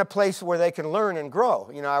 They want a place where they can learn and grow.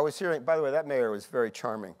 You know, I was hearing, by the way, that mayor was very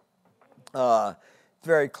charming,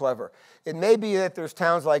 very clever. It may be that there's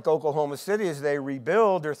towns like Oklahoma City, as they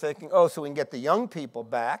rebuild, they're thinking, oh, so we can get the young people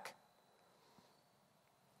back.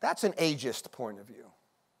 That's an ageist point of view.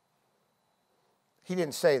 He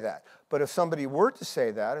didn't say that. But if somebody were to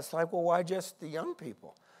say that, it's like, well, why just the young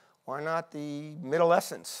people? Why not the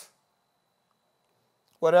middle-essence?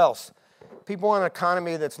 What else? People want an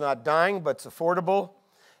economy that's not dying, but it's affordable.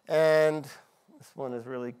 And this one is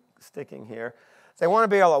really sticking here. They want to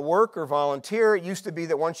be able to work or volunteer. It used to be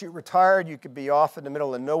that once you retired, you could be off in the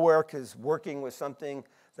middle of nowhere because working was something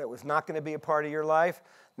that was not going to be a part of your life.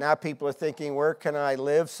 Now people are thinking, where can I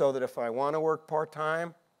live so that if I want to work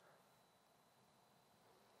part-time?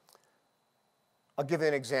 I'll give you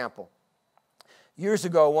an example. Years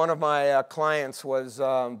ago, one of my clients was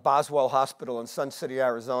Boswell Hospital in Sun City,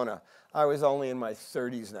 Arizona. I was only in my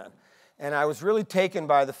 30s then. And I was really taken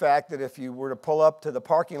by the fact that if you were to pull up to the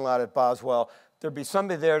parking lot at Boswell, there'd be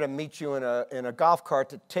somebody there to meet you in a golf cart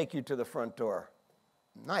to take you to the front door.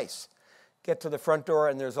 Nice. Get to the front door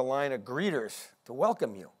and there's a line of greeters to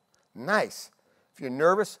welcome you. Nice. If you're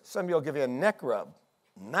nervous, somebody will give you a neck rub.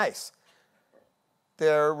 Nice.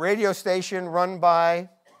 Their radio station run by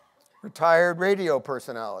retired radio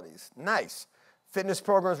personalities. Nice. Fitness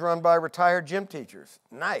programs run by retired gym teachers.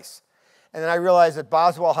 Nice. And then I realized that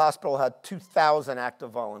Boswell Hospital had 2,000 active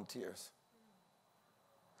volunteers.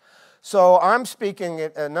 So I'm speaking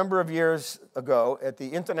a number of years ago at the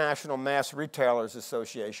International Mass Retailers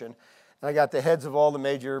Association, and I got the heads of all the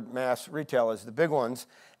major mass retailers, the big ones,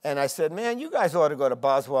 and I said, man, you guys ought to go to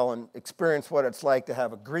Boswell and experience what it's like to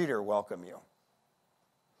have a greeter welcome you.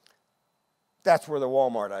 That's where the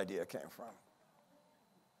Walmart idea came from.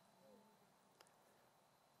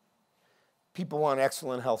 People want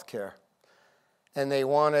excellent health care, and they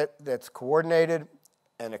want it that's coordinated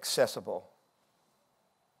and accessible.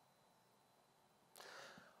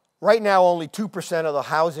 Right now, only 2% of the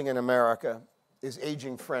housing in America is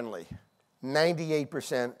aging friendly.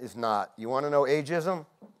 98% is not. You want to know ageism?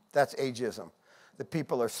 That's ageism. That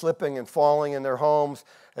people are slipping and falling in their homes,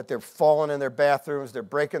 that they're falling in their bathrooms, they're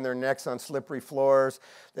breaking their necks on slippery floors,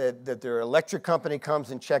 that their electric company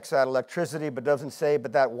comes and checks out electricity but doesn't say,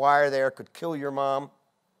 but that wire there could kill your mom.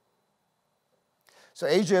 So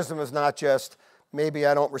ageism is not just, maybe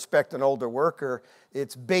I don't respect an older worker,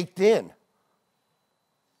 it's baked in.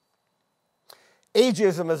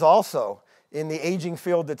 Ageism is also in the aging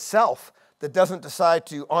field itself that doesn't decide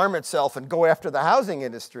to arm itself and go after the housing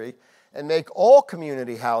industry and make all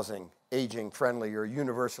community housing aging friendly or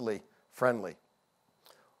universally friendly.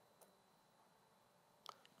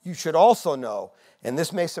 You should also know, and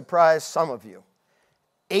this may surprise some of you,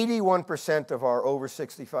 81% of our over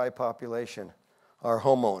 65 population are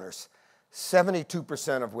homeowners,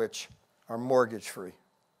 72% of which are mortgage free.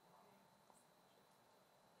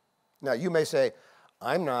 Now, you may say,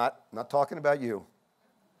 I'm not talking about you.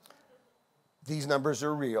 These numbers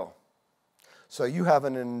are real. So you have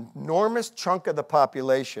an enormous chunk of the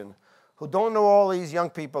population who don't know all these young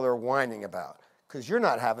people are whining about because you're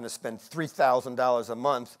not having to spend $3,000 a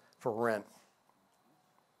month for rent.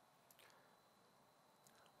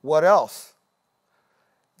 What else?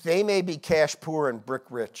 They may be cash poor and brick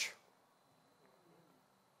rich.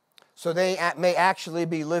 So they may actually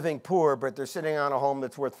be living poor, but they're sitting on a home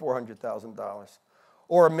that's worth $400,000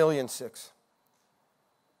 or $1.6 million.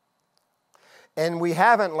 And we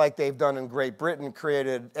haven't, like they've done in Great Britain,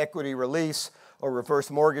 created equity release or reverse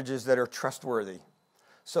mortgages that are trustworthy.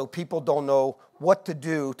 So people don't know what to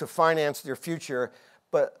do to finance their future,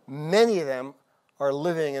 but many of them are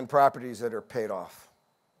living in properties that are paid off.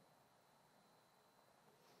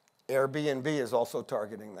 Airbnb is also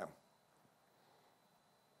targeting them.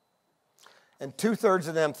 And 2/3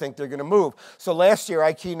 of them think they're going to move. So last year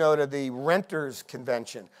I keynoted the renters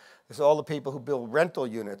convention. It's all the people who build rental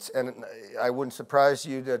units. And I wouldn't surprise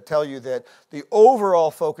you to tell you that the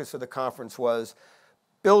overall focus of the conference was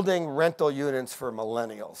building rental units for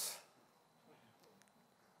millennials.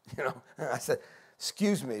 You know, and I said,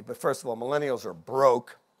 excuse me, but first of all, millennials are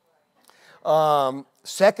broke.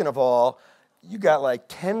 Second of all, you got like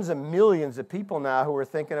tens of millions of people now who are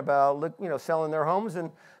thinking about, you know, selling their homes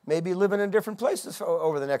and maybe living in different places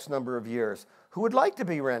over the next number of years. Who would like to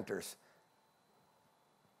be renters?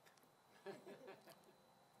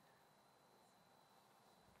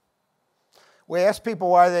 We asked people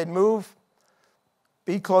why they'd move.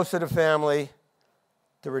 Be closer to family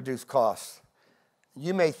to reduce costs.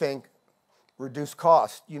 You may think, reduce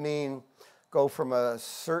cost. You mean go from a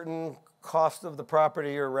certain cost of the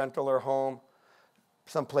property or rental or home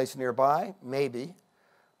someplace nearby? Maybe.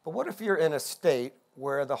 But what if you're in a state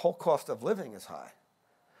where the whole cost of living is high?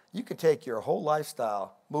 You could take your whole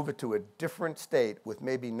lifestyle, move it to a different state with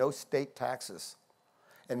maybe no state taxes,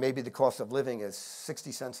 and maybe the cost of living is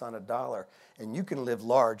 60 cents on a dollar, and you can live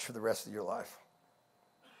large for the rest of your life.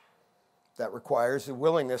 That requires a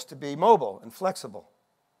willingness to be mobile and flexible,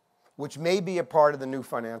 which may be a part of the new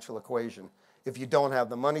financial equation. If you don't have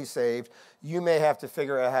the money saved, you may have to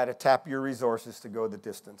figure out how to tap your resources to go the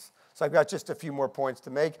distance. So I've got just a few more points to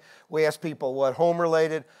make. We asked people what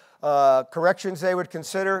home-related corrections they would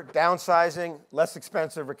consider: downsizing, less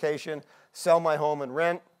expensive vacation, sell my home and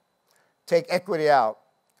rent, take equity out,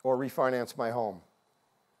 or refinance my home.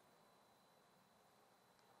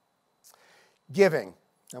 Giving.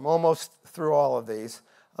 I'm almost through all of these.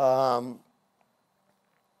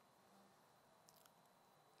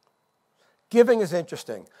 Giving is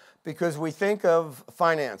interesting because we think of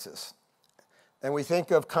finances and we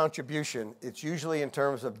think of contribution. It's usually in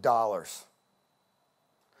terms of dollars.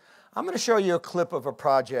 I'm going to show you a clip of a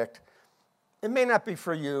project. It may not be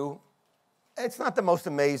for you. It's not the most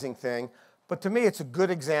amazing thing, but to me it's a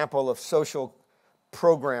good example of social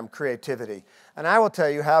program creativity. And I will tell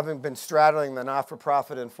you, having been straddling the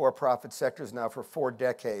not-for-profit and for-profit sectors now for 4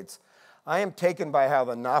 decades, I am taken by how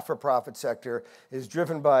the not-for-profit sector is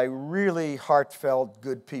driven by really heartfelt,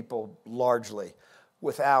 good people largely,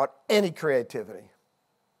 without any creativity.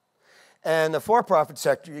 And the for-profit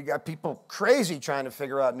sector, you got people crazy trying to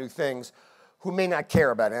figure out new things who may not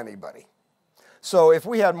care about anybody. So if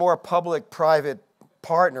we had more public-private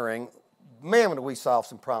partnering, man, would we solve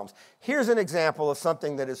some problems. Here's an example of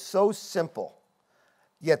something that is so simple,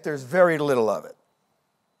 yet there's very little of it.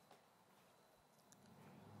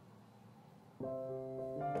 Not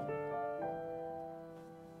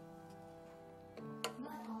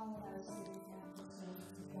all of our students have the chance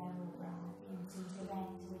to travel abroad and to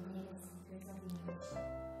interact with native speakers of English.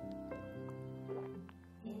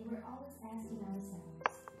 And we're always asking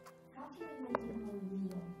ourselves, how can we make it more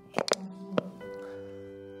real and human?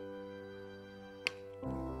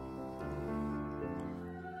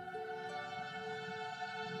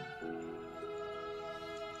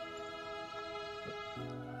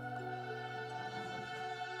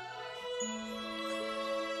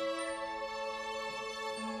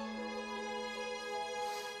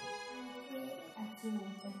 To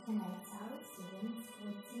connect our students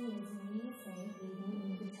with seniors who really say living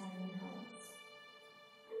in retirement homes.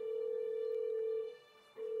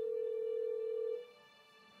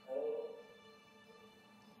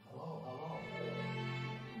 Hello, hello.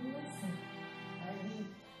 Listen, Hi, Dean.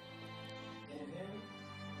 Can you hear me?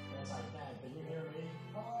 Yes, I can. Can you hear me?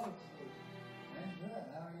 Oh, it's me. I'm good.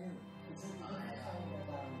 How are you? It's in the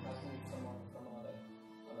talking to someone from another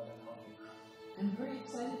country. I'm very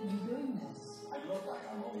excited to be doing this. I look like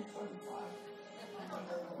I'm only 25. With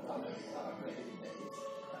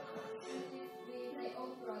my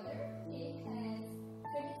own brother, he has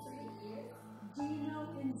 33 years. Do you know,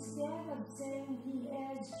 instead of saying he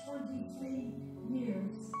has 23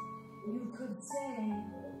 years, you could say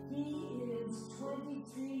he is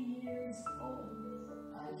 23 years old.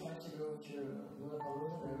 I tried to go to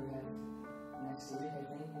Lollapalooza that we have next week, I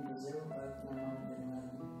think, in Brazil, but my mom didn't let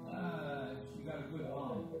me. You got a good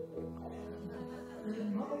mom.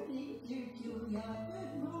 Good morning to Julia.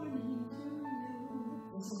 Good morning to you.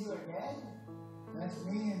 This is your dad? That's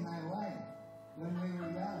me and my wife when we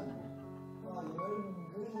were young. Oh,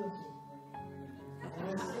 you're good looking.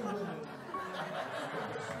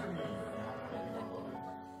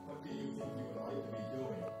 What do you think you would like to be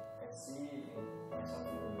doing? I see myself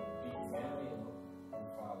in a big family with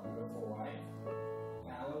a beautiful wife.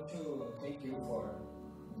 And I want to thank you for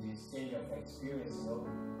this change of experience.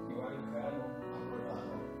 You are incredible.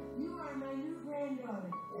 You are my new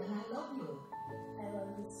granddaughter, and I love you. I love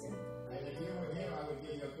you too. And if you were here, I would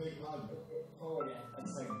give you a big hug. Oh yeah,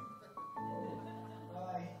 that's like.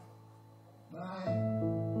 Bye. Bye.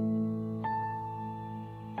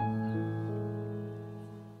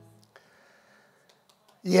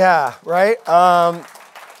 Yeah, right?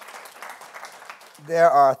 There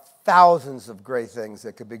are thousands of great things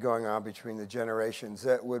that could be going on between the generations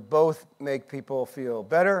that would both make people feel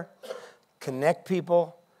better, connect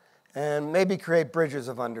people, and maybe create bridges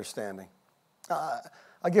of understanding.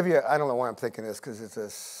 I'll give you, I don't know why I'm thinking this because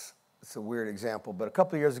it's a weird example, but a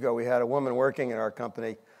couple of years ago we had a woman working in our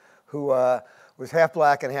company who was half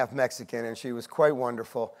black and half Mexican, and she was quite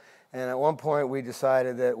wonderful. And at one point we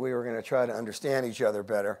decided that we were going to try to understand each other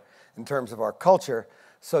better in terms of our culture.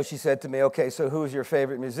 So she said to me, okay, so who's your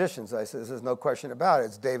favorite musicians? I said, there's no question about it.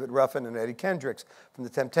 It's David Ruffin and Eddie Kendricks from the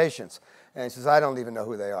Temptations. And she says, I don't even know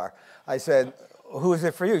who they are. I said, who is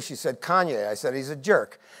it for you? She said, Kanye. I said, he's a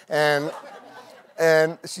jerk. And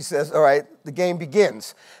she says, all right, the game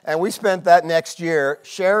begins. And we spent that next year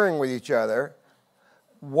sharing with each other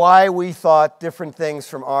why we thought different things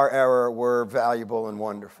from our era were valuable and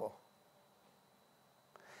wonderful.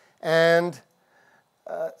 And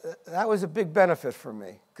that was a big benefit for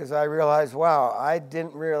me because I realized, wow, I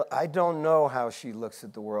don't know how she looks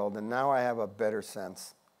at the world, and now I have a better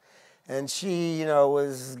sense. And she,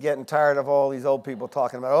 was getting tired of all these old people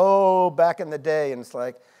talking about, oh, back in the day, and it's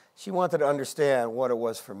like she wanted to understand what it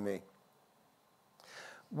was for me.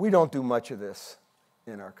 We don't do much of this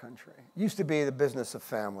in our country. It used to be the business of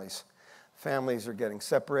families. Families are getting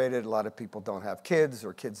separated. A lot of people don't have kids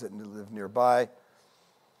or kids that live nearby.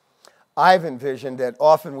 I've envisioned that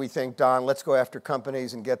often we think, Don, let's go after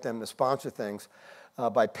companies and get them to sponsor things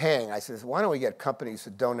by paying. I says, why don't we get companies to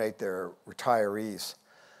donate their retirees?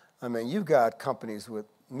 I mean, you've got companies with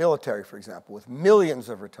military, for example, with millions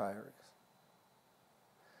of retirees.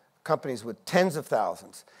 Companies with tens of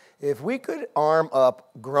thousands. If we could arm up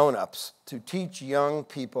grown-ups to teach young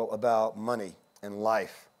people about money and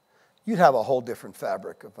life, you'd have a whole different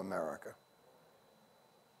fabric of America.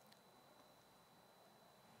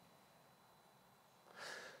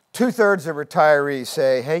 Two-thirds of retirees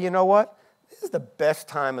say, hey, you know what? This is the best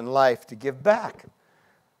time in life to give back.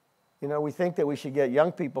 We think that we should get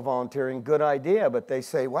young people volunteering, good idea, but they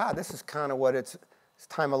say, wow, this is kind of what this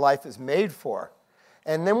time of life is made for.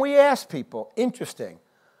 And then we ask people, interesting,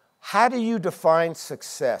 how do you define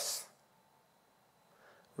success?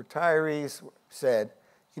 Retirees said,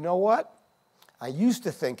 you know what? I used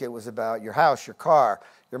to think it was about your house, your car,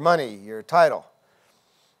 your money, your title.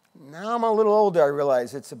 Now I'm a little older, I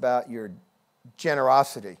realize it's about your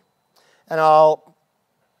generosity. And I'll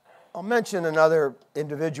mention another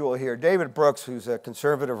individual here, David Brooks, who's a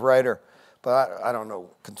conservative writer, but I don't know,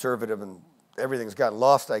 conservative and everything's gotten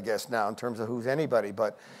lost, I guess, now in terms of who's anybody.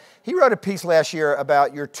 But he wrote a piece last year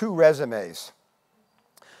about your two resumes,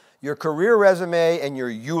 your career resume and your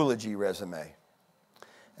eulogy resume.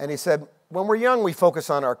 And he said, when we're young, we focus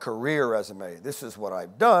on our career resume. This is what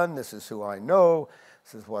I've done. This is who I know.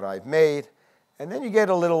 This is what I've made. And then you get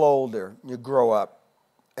a little older, you grow up,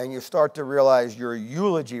 and you start to realize your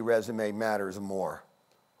eulogy resume matters more.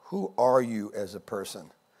 Who are you as a person?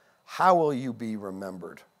 How will you be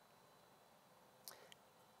remembered?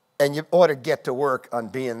 And you ought to get to work on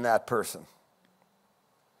being that person.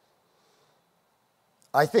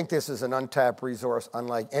 I think this is an untapped resource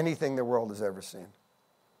unlike anything the world has ever seen.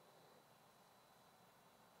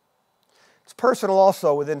 It's personal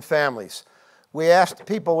also within families. We asked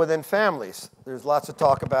people within families. There's lots of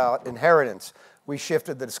talk about inheritance. We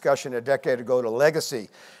shifted the discussion a decade ago to legacy.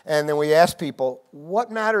 And then we asked people, what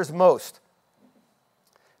matters most?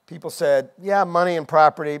 People said, yeah, money and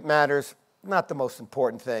property matters. Not the most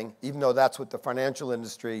important thing, even though that's what the financial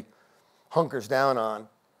industry hunkers down on.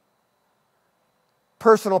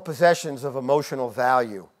 Personal possessions of emotional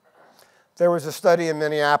value. There was a study in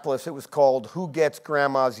Minneapolis. It was called Who Gets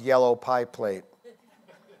Grandma's Yellow Pie Plate?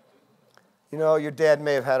 Your dad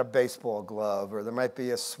may have had a baseball glove, or there might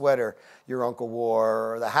be a sweater your uncle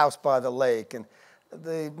wore, or the house by the lake. And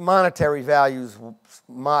the monetary value is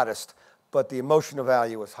modest, but the emotional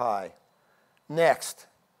value was high. Next,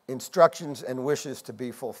 instructions and wishes to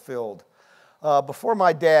be fulfilled. Before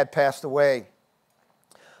my dad passed away,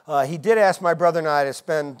 he did ask my brother and I to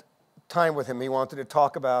spend time with him. He wanted to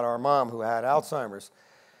talk about our mom who had Alzheimer's.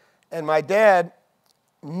 And my dad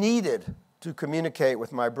needed to communicate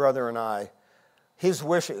with my brother and I his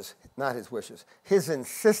wishes, not his wishes, his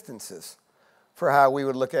insistences for how we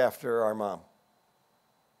would look after our mom.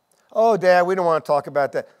 Oh, Dad, we don't want to talk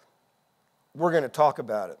about that. We're going to talk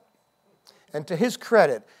about it. And to his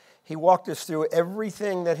credit, he walked us through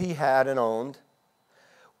everything that he had and owned,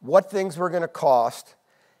 what things were going to cost,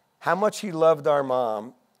 how much he loved our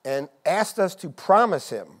mom, and asked us to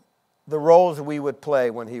promise him the roles we would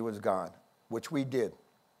play when he was gone, which we did.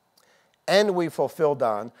 And we fulfilled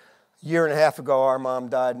on. A year and a half ago, our mom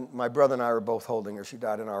died. My brother and I were both holding her. She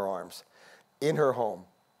died in our arms, in her home.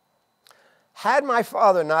 Had my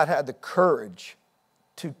father not had the courage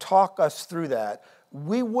to talk us through that,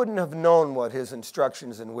 we wouldn't have known what his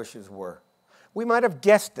instructions and wishes were. We might have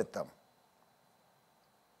guessed at them.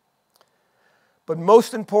 But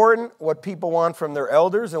most important, what people want from their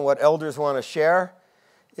elders and what elders want to share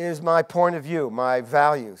is my point of view, my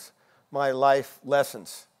values, my life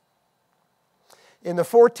lessons. In the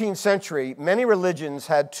 14th century, many religions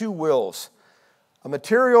had two wills. A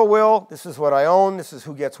material will, this is what I own, this is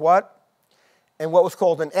who gets what, and what was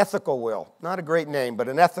called an ethical will. Not a great name, but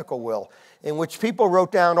an ethical will, in which people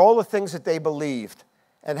wrote down all the things that they believed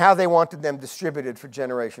and how they wanted them distributed for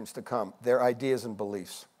generations to come, their ideas and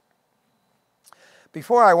beliefs.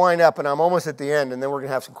 Before I wind up, and I'm almost at the end, and then we're going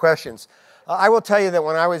to have some questions, I will tell you that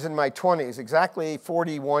when I was in my 20s, exactly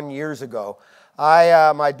 41 years ago,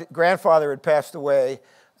 my grandfather had passed away,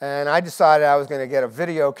 and I decided I was going to get a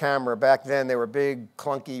video camera. Back then, they were big,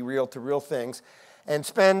 clunky, reel-to-reel things, and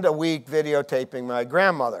spend a week videotaping my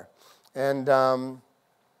grandmother. And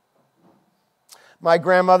my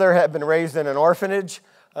grandmother had been raised in an orphanage.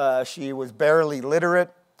 She was barely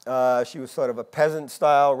literate. She was sort of a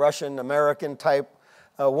peasant-style, Russian-American type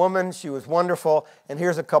woman. She was wonderful. And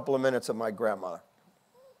here's a couple of minutes of my grandmother.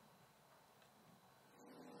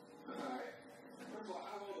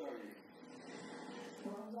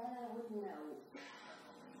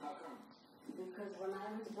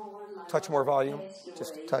 Touch more volume.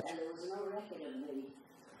 Just a touch. And there was no record of me.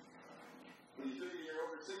 When you figure you're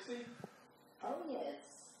over 60? Oh,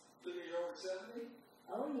 yes. Figure you're over 70?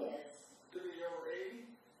 Oh, yes. Figure you're over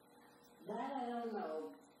 80? That I don't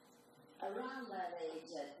know. Around that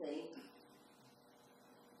age, I think.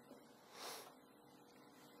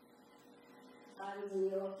 I was in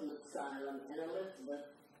the orphan asylum in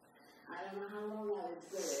Elizabeth. I don't know how long I was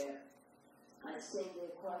there. I stayed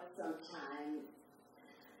there quite some time.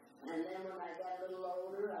 And then when I got a little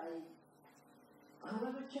older,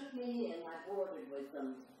 whoever took me in, I boarded with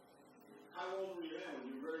them. How old were you then?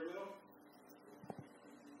 Were you very little?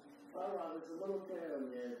 Oh, I was a little girl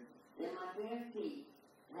then. In my bare feet.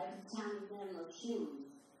 I had to time them no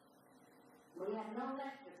shoes. We had no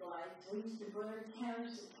electric lights. We used to burn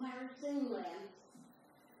kerosene lamps.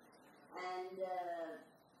 And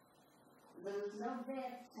there was no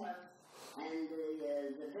bathtub. And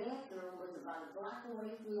the bathroom was about a block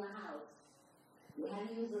away from the house. You had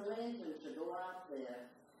to use a lantern to go out there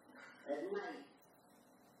at night.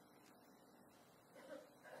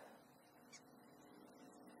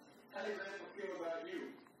 How did Grandpa feel about you?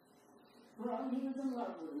 Well, he was in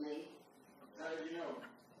love with me. How did you know?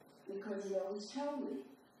 Because he always told me.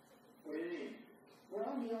 What do you mean?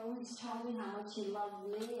 Well, he always told me how much he loved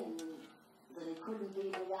me and that he couldn't be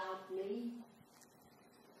without me.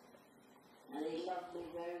 And he loved me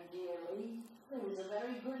very dearly. He was a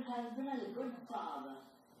very good husband and a good father.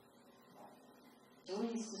 So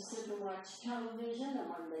we used to sit and watch television, and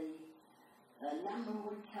when the number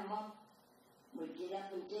would come up, we'd get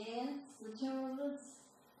up and dance, the two of us.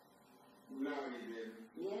 No, you didn't.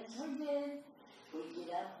 Yes, we did. We'd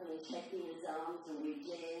get up and he'd take me in his arms and we'd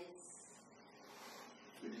dance.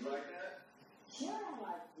 Did you like that? Sure, I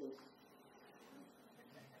liked it.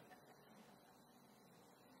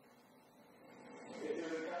 Is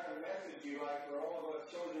there the kind of message you like for all of us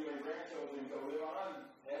children and grandchildren to live on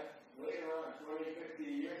later on, 20, 50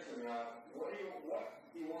 years from now? What do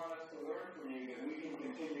you want us to learn from you that we can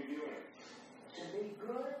continue doing? To be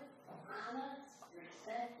good, honest,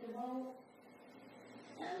 respectable,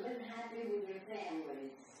 and live happy with your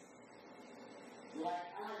families.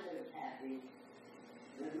 Like I live happy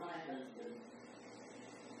with my husband.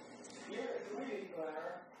 You're a sweetie,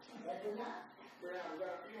 Clara. That's enough. Now, we've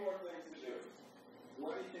got a few more things to do.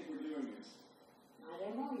 Why do you think we're doing this? I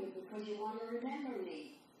don't know you because you want to remember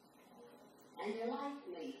me. And you like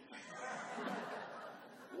me.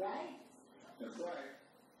 Right? That's right.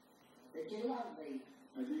 That you love me.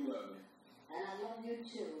 I do love you. And I love you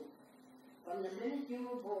too. From the minute you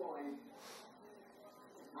were born,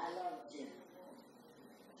 I loved you.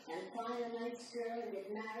 And find a nice girl and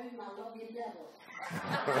get married, and I'll love you double.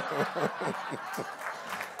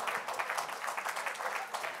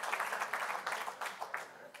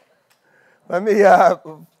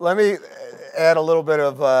 Let me add a little bit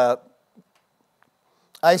of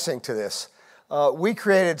icing to this. We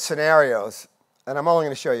created scenarios, and I'm only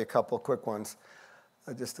going to show you a couple of quick ones,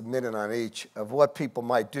 just a minute on each, of what people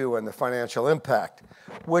might do and the financial impact,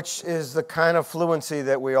 which is the kind of fluency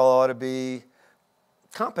that we all ought to be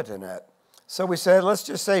competent at. So we said, let's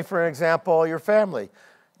just say, for example, your family.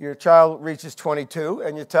 Your child reaches 22,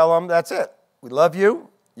 and you tell them, that's it. We love you,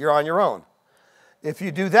 You're on your own. If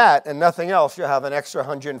you do that and nothing else, you'll have an extra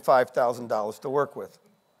 $105,000 to work with.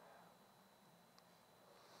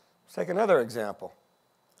 Let's take another example.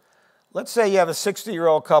 Let's say you have a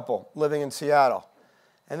 60-year-old couple living in Seattle,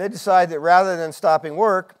 and they decide that rather than stopping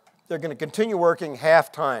work, they're going to continue working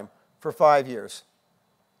half-time for 5 years.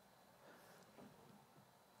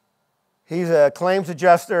 He's a claims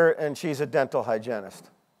adjuster, and she's a dental hygienist.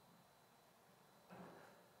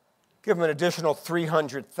 Give them an additional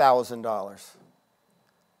 $300,000.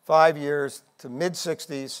 5 years to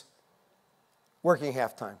mid-60s, working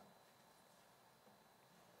half-time.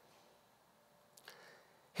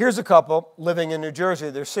 Here's a couple living in New Jersey.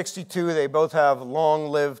 They're 62. They both have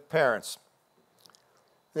long-lived parents.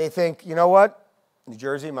 They think, you know what? New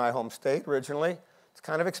Jersey, my home state originally, it's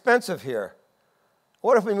kind of expensive here.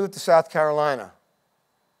 What if we moved to South Carolina?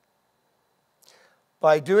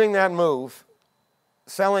 By doing that move,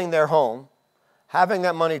 selling their home, having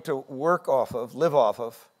that money to work off of, live off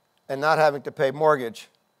of, and not having to pay mortgage,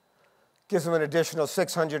 gives them an additional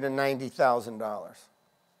 $690,000.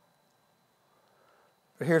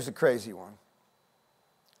 But here's the crazy one.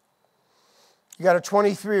 You got a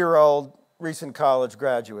 23-year-old recent college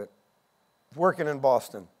graduate working in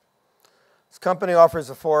Boston. His company offers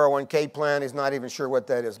a 401k plan. He's not even sure what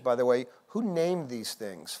that is. By the way, who named these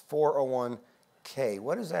things? 401k.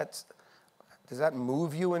 What is that? Does that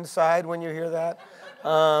move you inside when you hear that?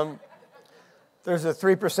 There's a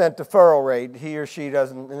 3% deferral rate. He or she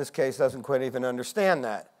doesn't, in this case, doesn't quite even understand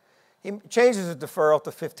that. He changes the deferral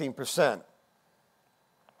to 15%.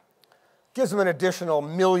 Gives him an additional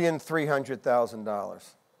 $1,300,000.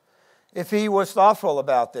 If he was thoughtful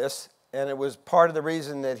about this, and it was part of the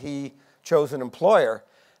reason that he chose an employer,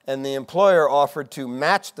 and the employer offered to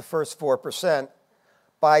match the first 4%,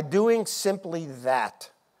 by doing simply that,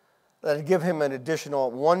 that would give him an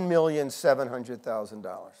additional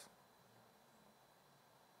 $1,700,000.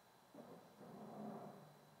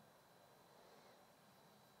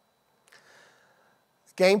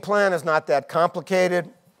 The game plan is not that complicated.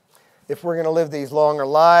 If we're going to live these longer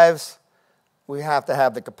lives, we have to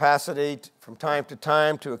have the capacity from time to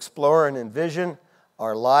time to explore and envision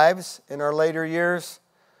our lives in our later years.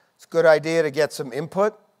 It's a good idea to get some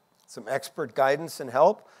input, some expert guidance and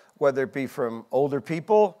help, whether it be from older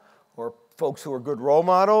people or folks who are good role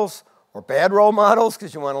models or bad role models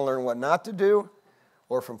because you want to learn what not to do,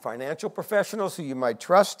 or from financial professionals who you might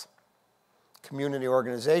trust, community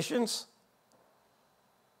organizations.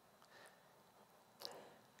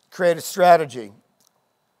 Create a strategy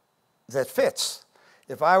that fits.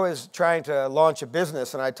 If I was trying to launch a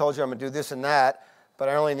business and I told you I'm going to do this and that, but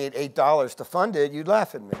I only need $8 to fund it, you'd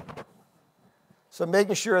laugh at me. So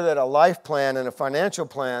making sure that a life plan and a financial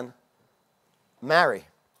plan marry.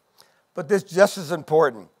 But this just as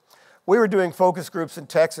important. We were doing focus groups in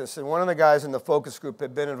Texas, and one of the guys in the focus group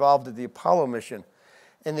had been involved in the Apollo mission,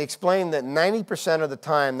 and they explained that 90% of the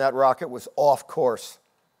time that rocket was off course,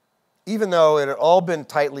 even though it had all been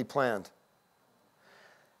tightly planned.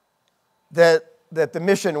 That the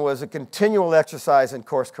mission was a continual exercise in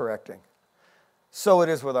course correcting. So it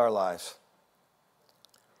is with our lives.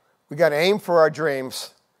 We got to aim for our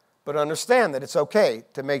dreams, but understand that it's okay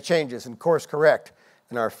to make changes and course correct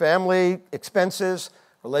in our family expenses,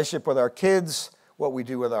 relationship with our kids, what we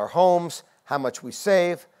do with our homes, how much we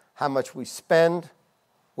save, how much we spend,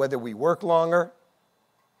 whether we work longer.